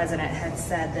vice president, had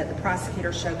said that the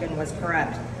prosecutor Shokin was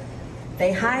corrupt.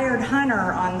 They hired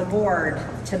Hunter on the board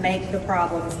to make the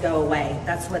problems go away.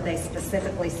 That's what they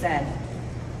specifically said.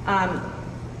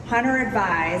 Hunter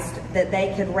advised that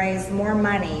they could raise more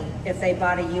money if they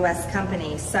bought a U.S.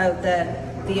 company. So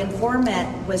the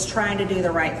informant was trying to do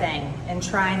the right thing and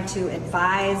trying to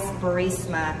advise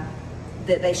Burisma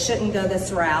that they shouldn't go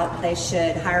this route. They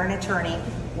should hire an attorney,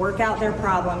 work out their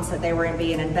problems that they were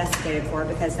being investigated for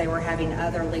because they were having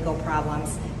other legal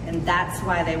problems. And that's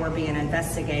why they were being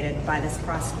investigated by this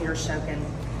prosecutor Shokin.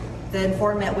 The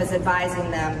informant was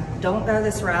advising them, don't go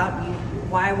this route.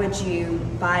 Why would you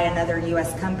buy another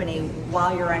U.S. company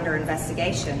while you're under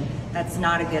investigation? That's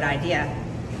not a good idea.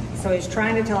 So he's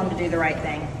trying to tell them to do the right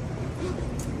thing.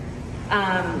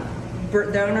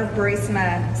 The owner of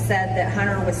Burisma said that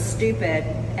Hunter was stupid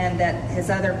and that his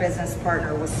other business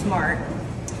partner was smart.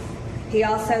 He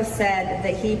also said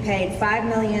that he paid $5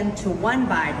 million to one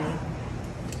Biden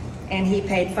and he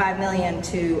paid $5 million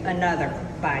to another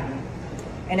Biden.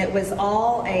 And it was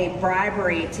all a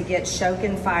bribery to get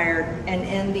Shokin fired and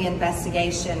end the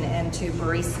investigation into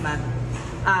Burisma.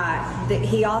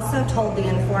 He also told the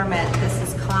informant this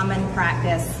is common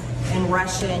practice in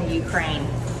Russia and Ukraine.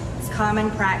 It's common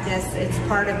practice, it's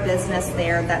part of business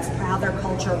there, that's how their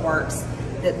culture works,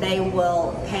 that they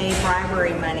will pay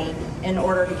bribery money in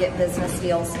order to get business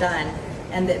deals done.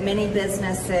 And that many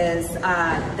businesses,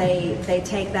 they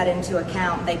take that into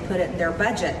account, they put it in their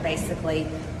budget basically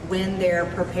when they're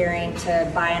preparing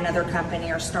to buy another company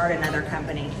or start another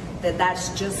company,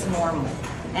 that's just normal.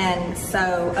 And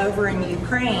so over in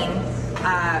Ukraine,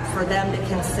 for them to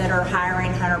consider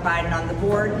hiring Hunter Biden on the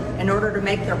board in order to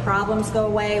make their problems go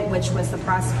away, which was the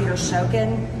prosecutor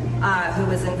Shokin, who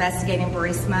was investigating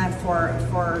Burisma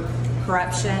for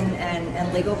corruption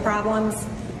and legal problems.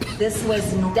 This was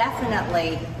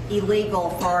definitely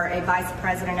illegal for a vice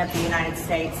president of the United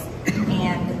States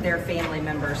and their family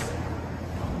members.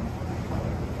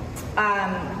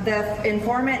 The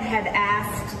informant had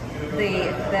asked the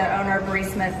owner of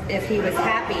Burisma if he was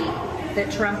happy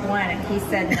that Trump won, and he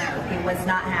said no, he was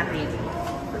not happy.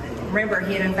 Remember,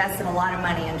 he had invested a lot of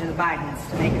money into the Bidens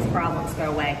to make his problems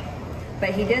go away.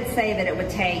 But he did say that it would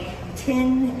take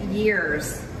 10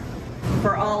 years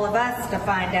for all of us to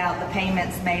find out the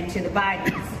payments made to the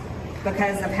Bidens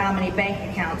because of how many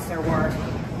bank accounts there were.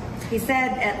 He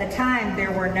said at the time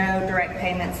there were no direct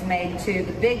payments made to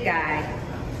the big guy,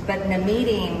 but in a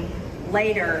meeting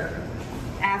later,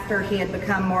 after he had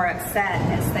become more upset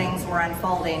as things were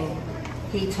unfolding,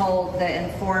 he told the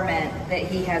informant that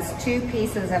he has 2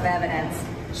 pieces of evidence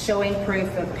showing proof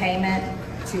of payment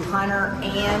to Hunter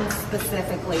and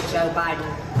specifically Joe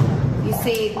Biden. You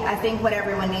see, I think what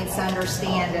everyone needs to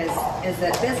understand is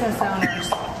that business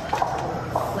owners,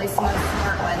 at least most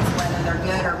smart ones, whether they're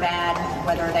good or bad,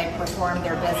 whether they perform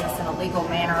their business in a legal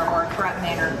manner or a corrupt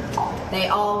manner, they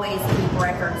always keep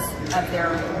records of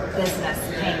their business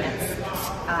payments,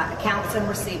 accounts and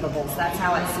receivables. That's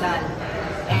how it's done.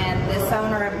 And this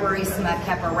owner of Burisma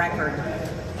kept a record,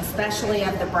 especially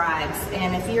of the bribes.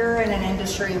 And if you're in an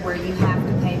industry where you have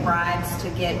to pay bribes to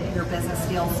get your business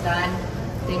deals done,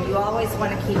 then you always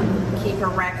want to keep a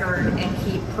record and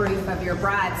keep proof of your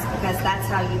bribes, because that's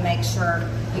how you make sure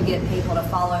you get people to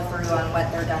follow through on what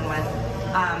they're done with.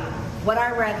 What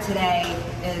I read today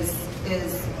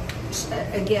is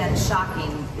again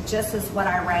shocking. Just as what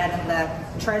I read in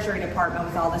the Treasury Department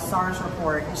with all the SARS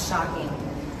report is shocking.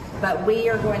 But we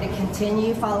are going to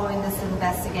continue following this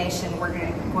investigation. We're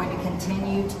going to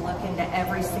continue to look into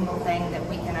every single thing that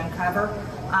we can uncover.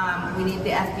 We need the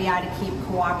FBI to keep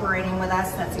cooperating with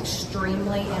us. That's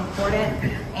extremely important.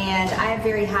 And I have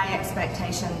very high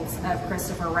expectations of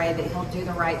Christopher Wray that he'll do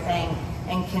the right thing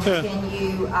and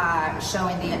continue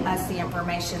showing us the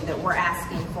information that we're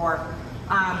asking for.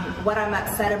 What I'm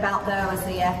upset about, though, is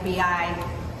the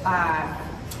FBI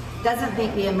doesn't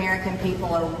think the American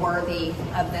people are worthy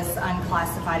of this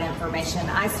unclassified information.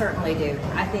 I certainly do.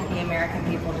 I think the American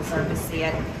people deserve to see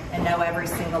it and know every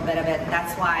single bit of it.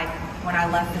 That's why when I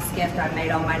left this gift, I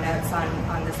made all my notes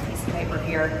on this piece of paper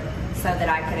here so that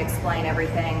I could explain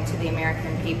everything to the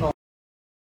American people.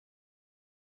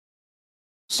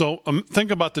 So think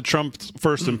about the Trump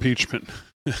first impeachment.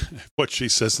 What she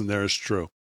says in there is true.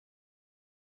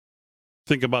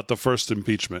 Think about the first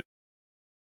impeachment.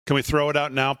 Can we throw it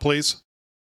out now, please?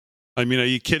 I mean, are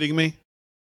you kidding me?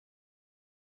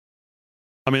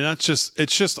 I mean, it's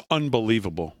just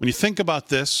unbelievable. When you think about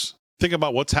this, think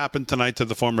about what's happened tonight to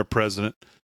the former president.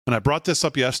 And I brought this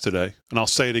up yesterday, and I'll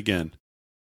say it again.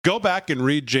 Go back and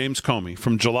read James Comey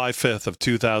from July 5th of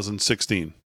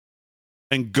 2016.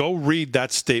 And go read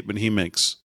that statement he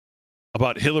makes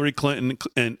about Hillary Clinton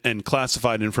and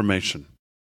classified information.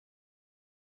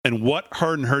 And what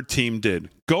her and her team did.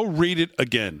 Go read it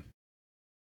again.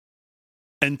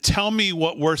 And tell me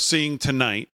what we're seeing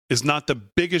tonight is not the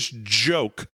biggest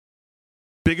joke,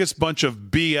 biggest bunch of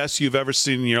BS you've ever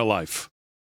seen in your life.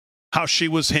 How she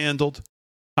was handled,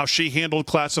 how she handled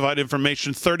classified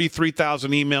information,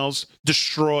 33,000 emails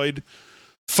destroyed,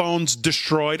 phones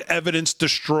destroyed, evidence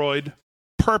destroyed,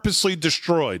 purposely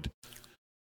destroyed.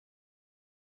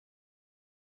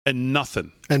 And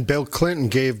nothing. And Bill Clinton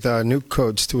gave the nuke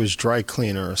codes to his dry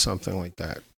cleaner or something like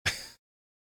that.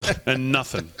 And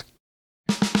nothing.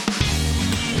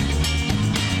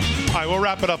 All right, we'll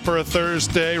wrap it up for a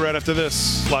Thursday right after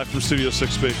this, live from Studio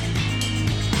 6B.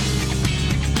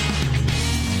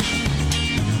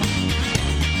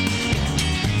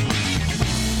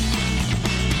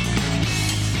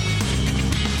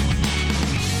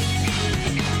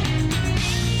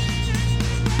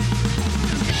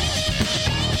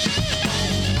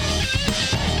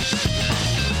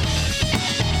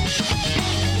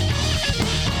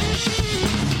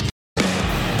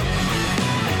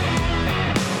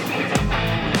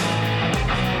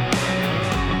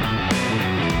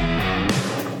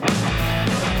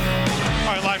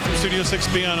 Studio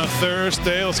 6B on a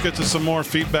Thursday. Let's get to some more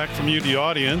feedback from you, the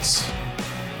audience.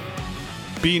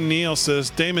 B. Neal says,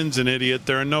 Damon's an idiot.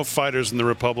 There are no fighters in the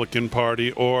Republican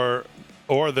Party or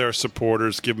their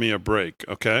supporters. Give me a break.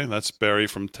 Okay, that's Barry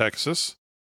from Texas.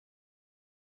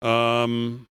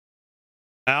 Al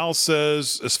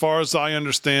says, as far as I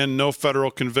understand, no federal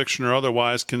conviction or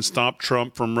otherwise can stop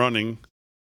Trump from running.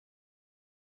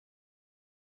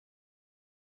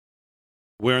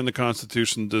 Where in the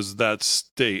Constitution does that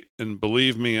state? And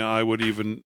believe me, I would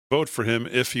even vote for him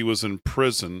if he was in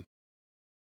prison.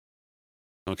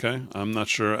 Okay, I'm not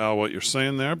sure, Al, what you're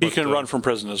saying there. But, he can run from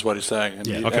prison is what he's saying. And,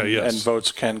 yes. And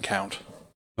votes can count.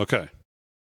 Okay.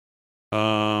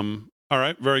 All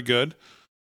right, very good.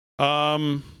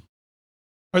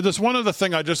 There's one other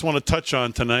thing I just want to touch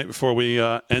on tonight before we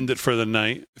end it for the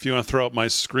night. If you want to throw up my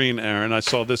screen, Aaron, I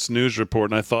saw this news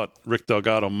report, and I thought Rick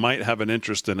Delgado might have an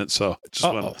interest in it, so I just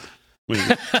want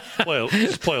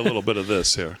to play a little bit of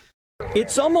this here.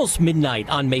 It's almost midnight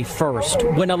on May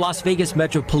 1st when a Las Vegas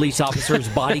Metro police officer's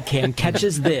body cam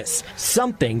catches this,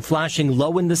 something flashing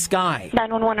low in the sky.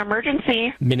 911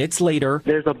 emergency. Minutes later,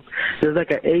 there's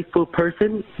like an 8-foot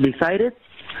person beside it.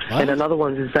 What? And another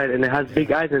one's inside, and it has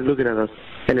big eyes and looking at us,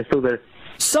 and it's still there.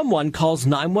 Someone calls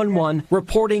 911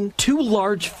 reporting two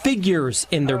large figures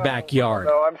in their backyard.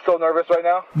 No, I'm so nervous right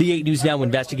now. The 8 News Now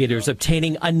investigators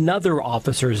obtaining another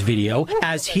officer's video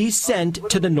as he's sent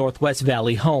to the Northwest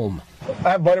Valley home.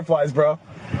 I have butterflies, bro.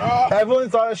 I've only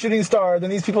saw a shooting star, then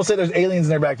these people say there's aliens in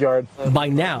their backyard. By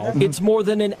now, it's more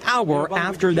than an hour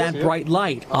after that bright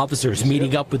light. Officers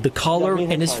meeting up with the caller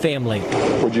and his family.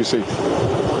 What'd you see?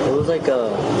 It was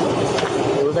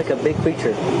like a big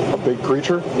creature. A big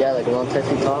creature? Yeah, like around 10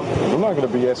 feet tall. I'm not going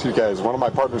to BS you guys. One of my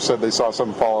partners said they saw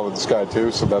something fall out of the sky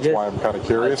too, so that's why I'm kind of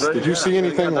curious. Did you see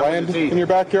anything land in your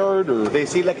backyard? Or they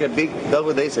see like a big, that's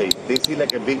what they say. They see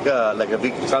like a big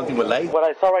something with light. What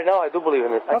I saw right now, I do believe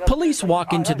in it. Police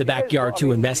walk into the backyard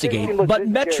to investigate, but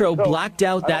Metro blacked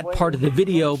out that part of the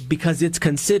video because it's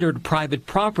considered private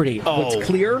property. What's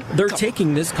clear? They're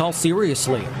taking this call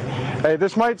seriously. Hey,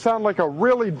 this might sound like a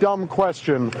really dumb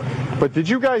question, but did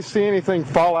you guys see anything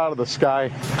fall out of the sky?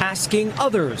 Asking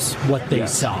others what they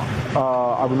saw.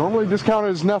 I would normally discount it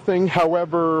as nothing.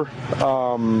 However,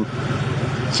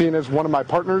 seeing as one of my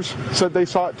partners said they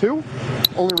saw it too,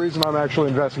 only reason I'm actually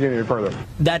investigating it further.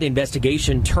 That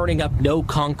investigation turning up no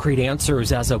concrete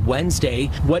answers as of Wednesday.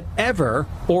 Whatever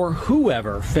or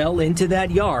whoever fell into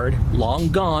that yard, long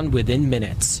gone within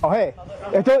minutes. Oh, hey,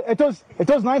 if those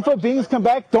 9-foot beings come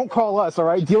back, don't call us, all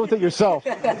right? Deal with it yourself.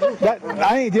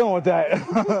 I ain't dealing with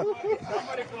that.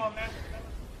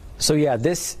 So yeah,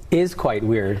 this is quite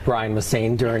weird, Brian was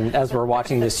saying as we're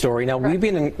watching this story. Now, we've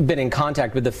been in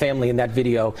contact with the family in that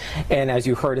video, and as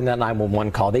you heard in that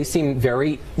 911 call, they seem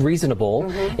very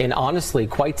reasonable and honestly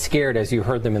quite scared as you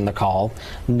heard them in the call.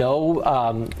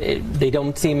 No, they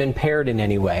don't seem impaired in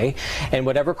any way, and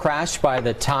whatever crashed by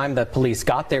the time the police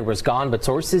got there was gone, but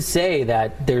sources say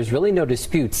that there's really no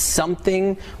dispute.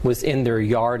 Something was in their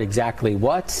yard. Exactly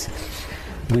what,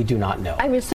 we do not know.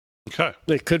 Okay. Okay.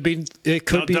 It could be. It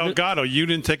could be. Delgado, you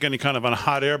didn't take any kind of a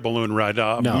hot air balloon ride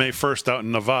May 1st out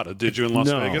in Nevada, did you? In Las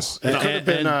Vegas? It could have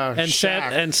been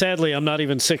and sadly, I'm not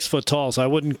even 6 foot tall, so I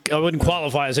wouldn't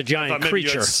qualify as a giant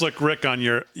creature. You had Slick Rick on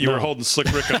you were holding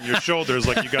Slick Rick on your shoulders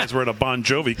like you guys were at a Bon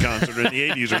Jovi concert in the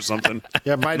 80s or something.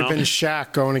 Yeah, it might have been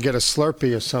Shaq going to get a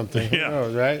Slurpee or something. Yeah. Who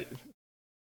knows, right?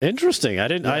 Interesting. I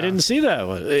didn't see that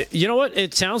one. You know what?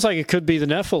 It sounds like it could be the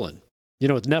Nephilim. You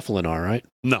know what the Nephilim are, right?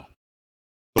 No.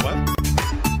 The what?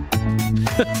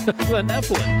 The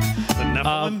Nephilim. The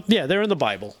Nephilim? Yeah, they're in the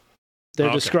Bible.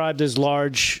 They're described as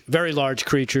large, very large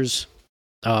creatures.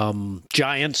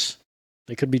 Giants.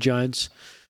 They could be giants.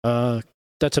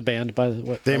 That's a band, by the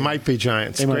way. They might be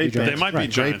giants. They might be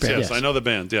giants, yes. I know the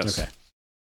band, yes. Okay.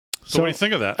 So what do you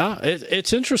think of that?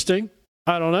 It's interesting.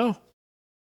 I don't know.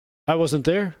 I wasn't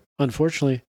there,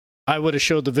 unfortunately. I would have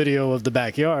showed the video of the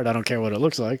backyard. I don't care what it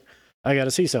looks like. I got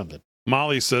to see something.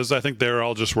 Molly says, I think they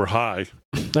all just were high.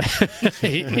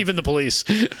 Even the police.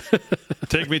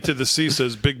 Take Me to the Sea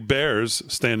says, big bears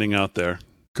standing out there.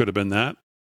 Could have been that.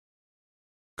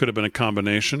 Could have been a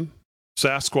combination.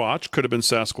 Sasquatch. Could have been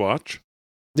Sasquatch.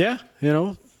 Yeah,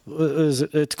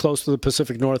 it's close to the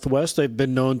Pacific Northwest. They've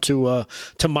been known to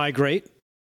migrate.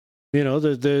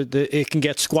 It can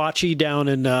get squatchy down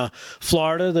in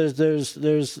Florida.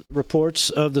 There's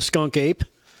reports of the skunk ape.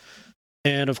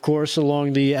 And, of course,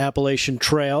 along the Appalachian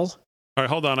Trail. All right,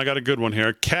 hold on. I got a good one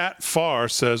here. Kat Farr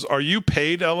says, are you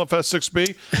paid,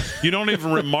 LFS6B? You don't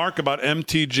even remark about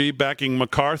MTG backing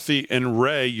McCarthy and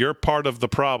Ray. You're part of the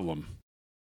problem.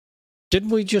 Didn't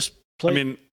we just play? I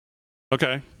mean,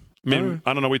 okay. I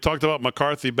don't know. We talked about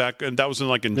McCarthy back, and that was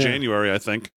in January, I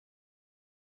think.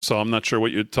 So I'm not sure what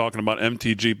you're talking about,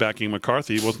 MTG backing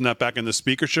McCarthy. Wasn't that back in the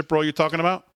speakership role you're talking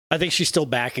about? I think she's still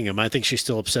backing him. I think she's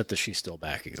still upset that she's still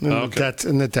backing him.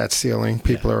 In the debt ceiling,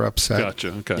 people are upset. Gotcha.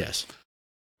 Okay. Yes.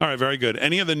 All right. Very good.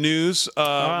 Any other news?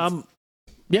 Yeah.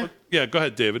 Yeah. Go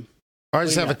ahead, David. I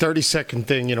just have a 30-second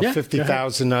thing.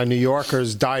 50,000 New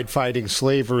Yorkers died fighting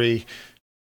slavery.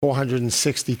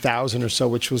 460,000 or so,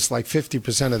 which was like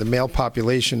 50% of the male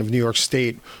population of New York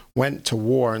State, went to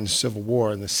war in the Civil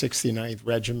War in the 69th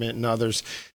Regiment and others.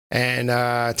 And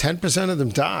 10% of them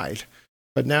died.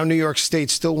 But now New York State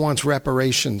still wants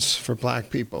reparations for black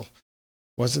people.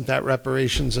 Wasn't that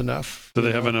reparations enough? Do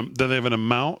they have an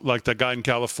amount like that guy in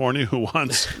California who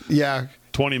wants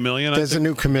 $20 million? There's a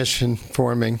new commission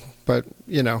forming, but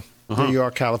New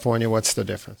York, California, what's the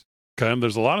difference? Okay,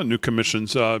 there's a lot of new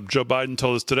commissions. Joe Biden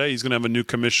told us today he's going to have a new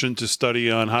commission to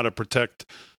study on how to protect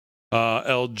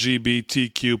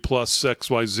LGBTQ plus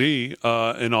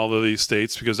XYZ in all of these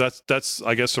states, because that's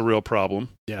I guess a real problem.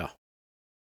 Yeah.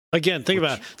 Again, think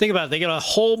about it. They get a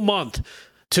whole month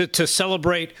to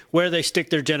celebrate where they stick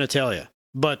their genitalia.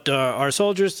 But our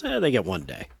soldiers, they get one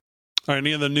day. All right,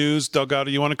 any other news, Delgado,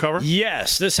 you want to cover?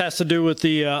 Yes, this has to do with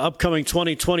the upcoming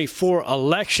 2024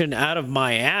 election out of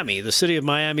Miami. The city of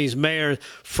Miami's mayor,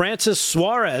 Francis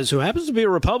Suarez, who happens to be a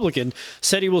Republican,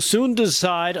 said he will soon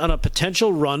decide on a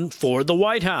potential run for the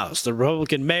White House. The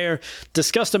Republican mayor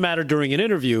discussed the matter during an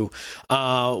interview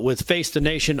with Face the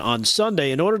Nation on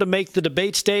Sunday. In order to make the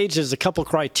debate stage, there's a couple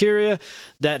criteria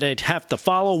that they'd have to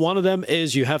follow. One of them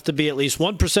is you have to be at least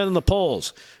 1% in the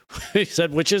polls. He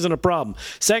said, which isn't a problem.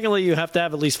 Secondly, you have to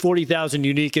have at least 40,000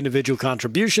 unique individual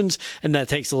contributions, and that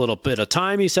takes a little bit of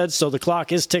time, he said. So the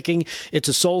clock is ticking. It's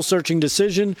a soul-searching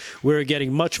decision. We're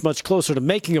getting much, much closer to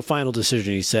making a final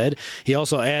decision, he said. He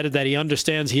also added that he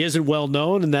understands he isn't well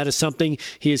known, and that is something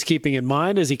he is keeping in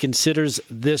mind as he considers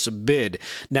this bid.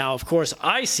 Now, of course,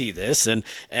 I see this, and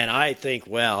I think,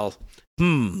 well,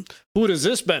 who does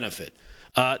this benefit?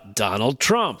 Donald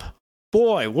Trump.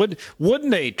 Boy,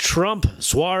 wouldn't a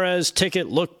Trump-Suarez ticket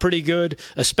look pretty good,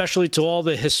 especially to all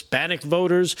the Hispanic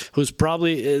voters, who's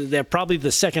they're probably the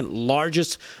second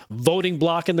largest voting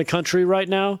bloc in the country right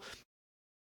now?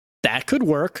 That could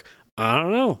work. I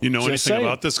don't know. You know anything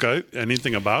about this guy?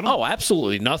 Anything about him? Oh,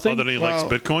 absolutely nothing. Other than he likes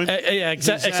Bitcoin?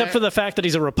 Except for the fact that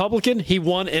he's a Republican. He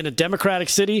won in a Democratic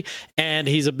city, and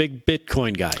he's a big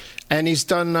Bitcoin guy. And he's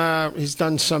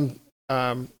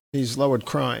lowered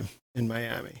crime in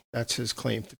Miami. That's his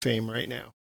claim to fame right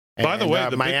now. By the way,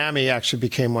 Miami actually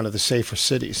became one of the safer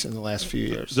cities in the last few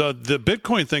years. The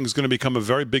Bitcoin thing is going to become a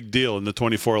very big deal in the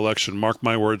 24 election. Mark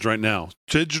my words right now.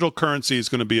 Digital currency is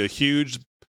going to be a huge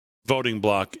voting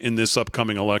bloc in this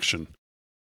upcoming election.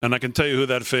 And I can tell you who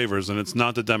that favors, and it's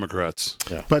not the Democrats.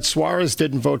 Yeah. But Suarez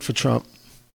didn't vote for Trump,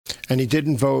 and he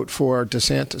didn't vote for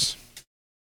DeSantis.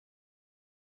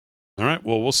 All right,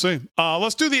 well, we'll see.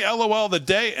 Let's do the LOL of the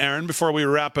day, Aaron, before we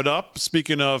wrap it up.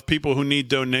 Speaking of people who need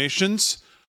donations,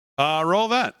 roll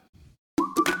that.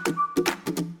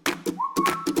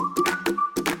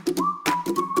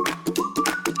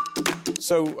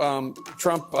 So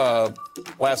Trump,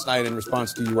 last night in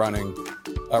response to you running,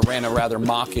 ran a rather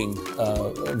mocking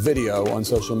video on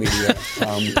social media.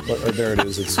 There it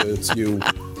is. It's you.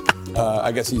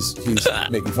 I guess he's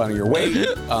making fun of your weight.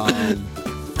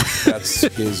 That's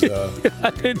his. I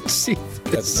didn't see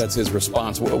this. That's his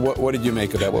response. What did you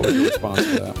make of that? What was your response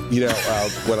to that? You know,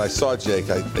 when I saw Jake,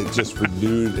 it just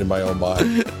renewed in my own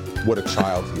mind what a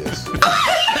child he is.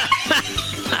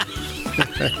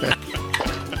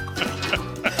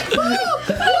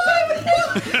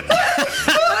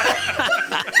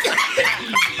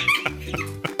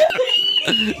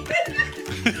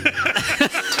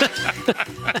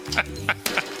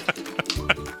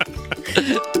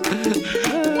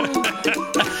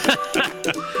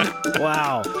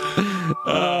 Wow.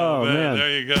 Oh, man.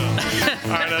 There you go.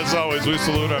 All right, as always, we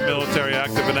salute our military,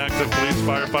 active and active police,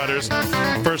 firefighters,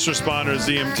 first responders,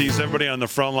 EMTs, everybody on the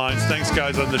front lines. Thanks,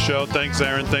 guys, on the show. Thanks,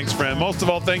 Aaron. Thanks, Fran. Most of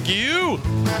all, thank you,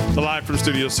 the live from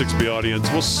Studio 6B audience.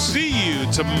 We'll see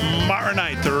you tomorrow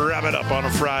night to wrap it up on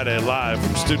a Friday live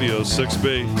from Studio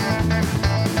 6B.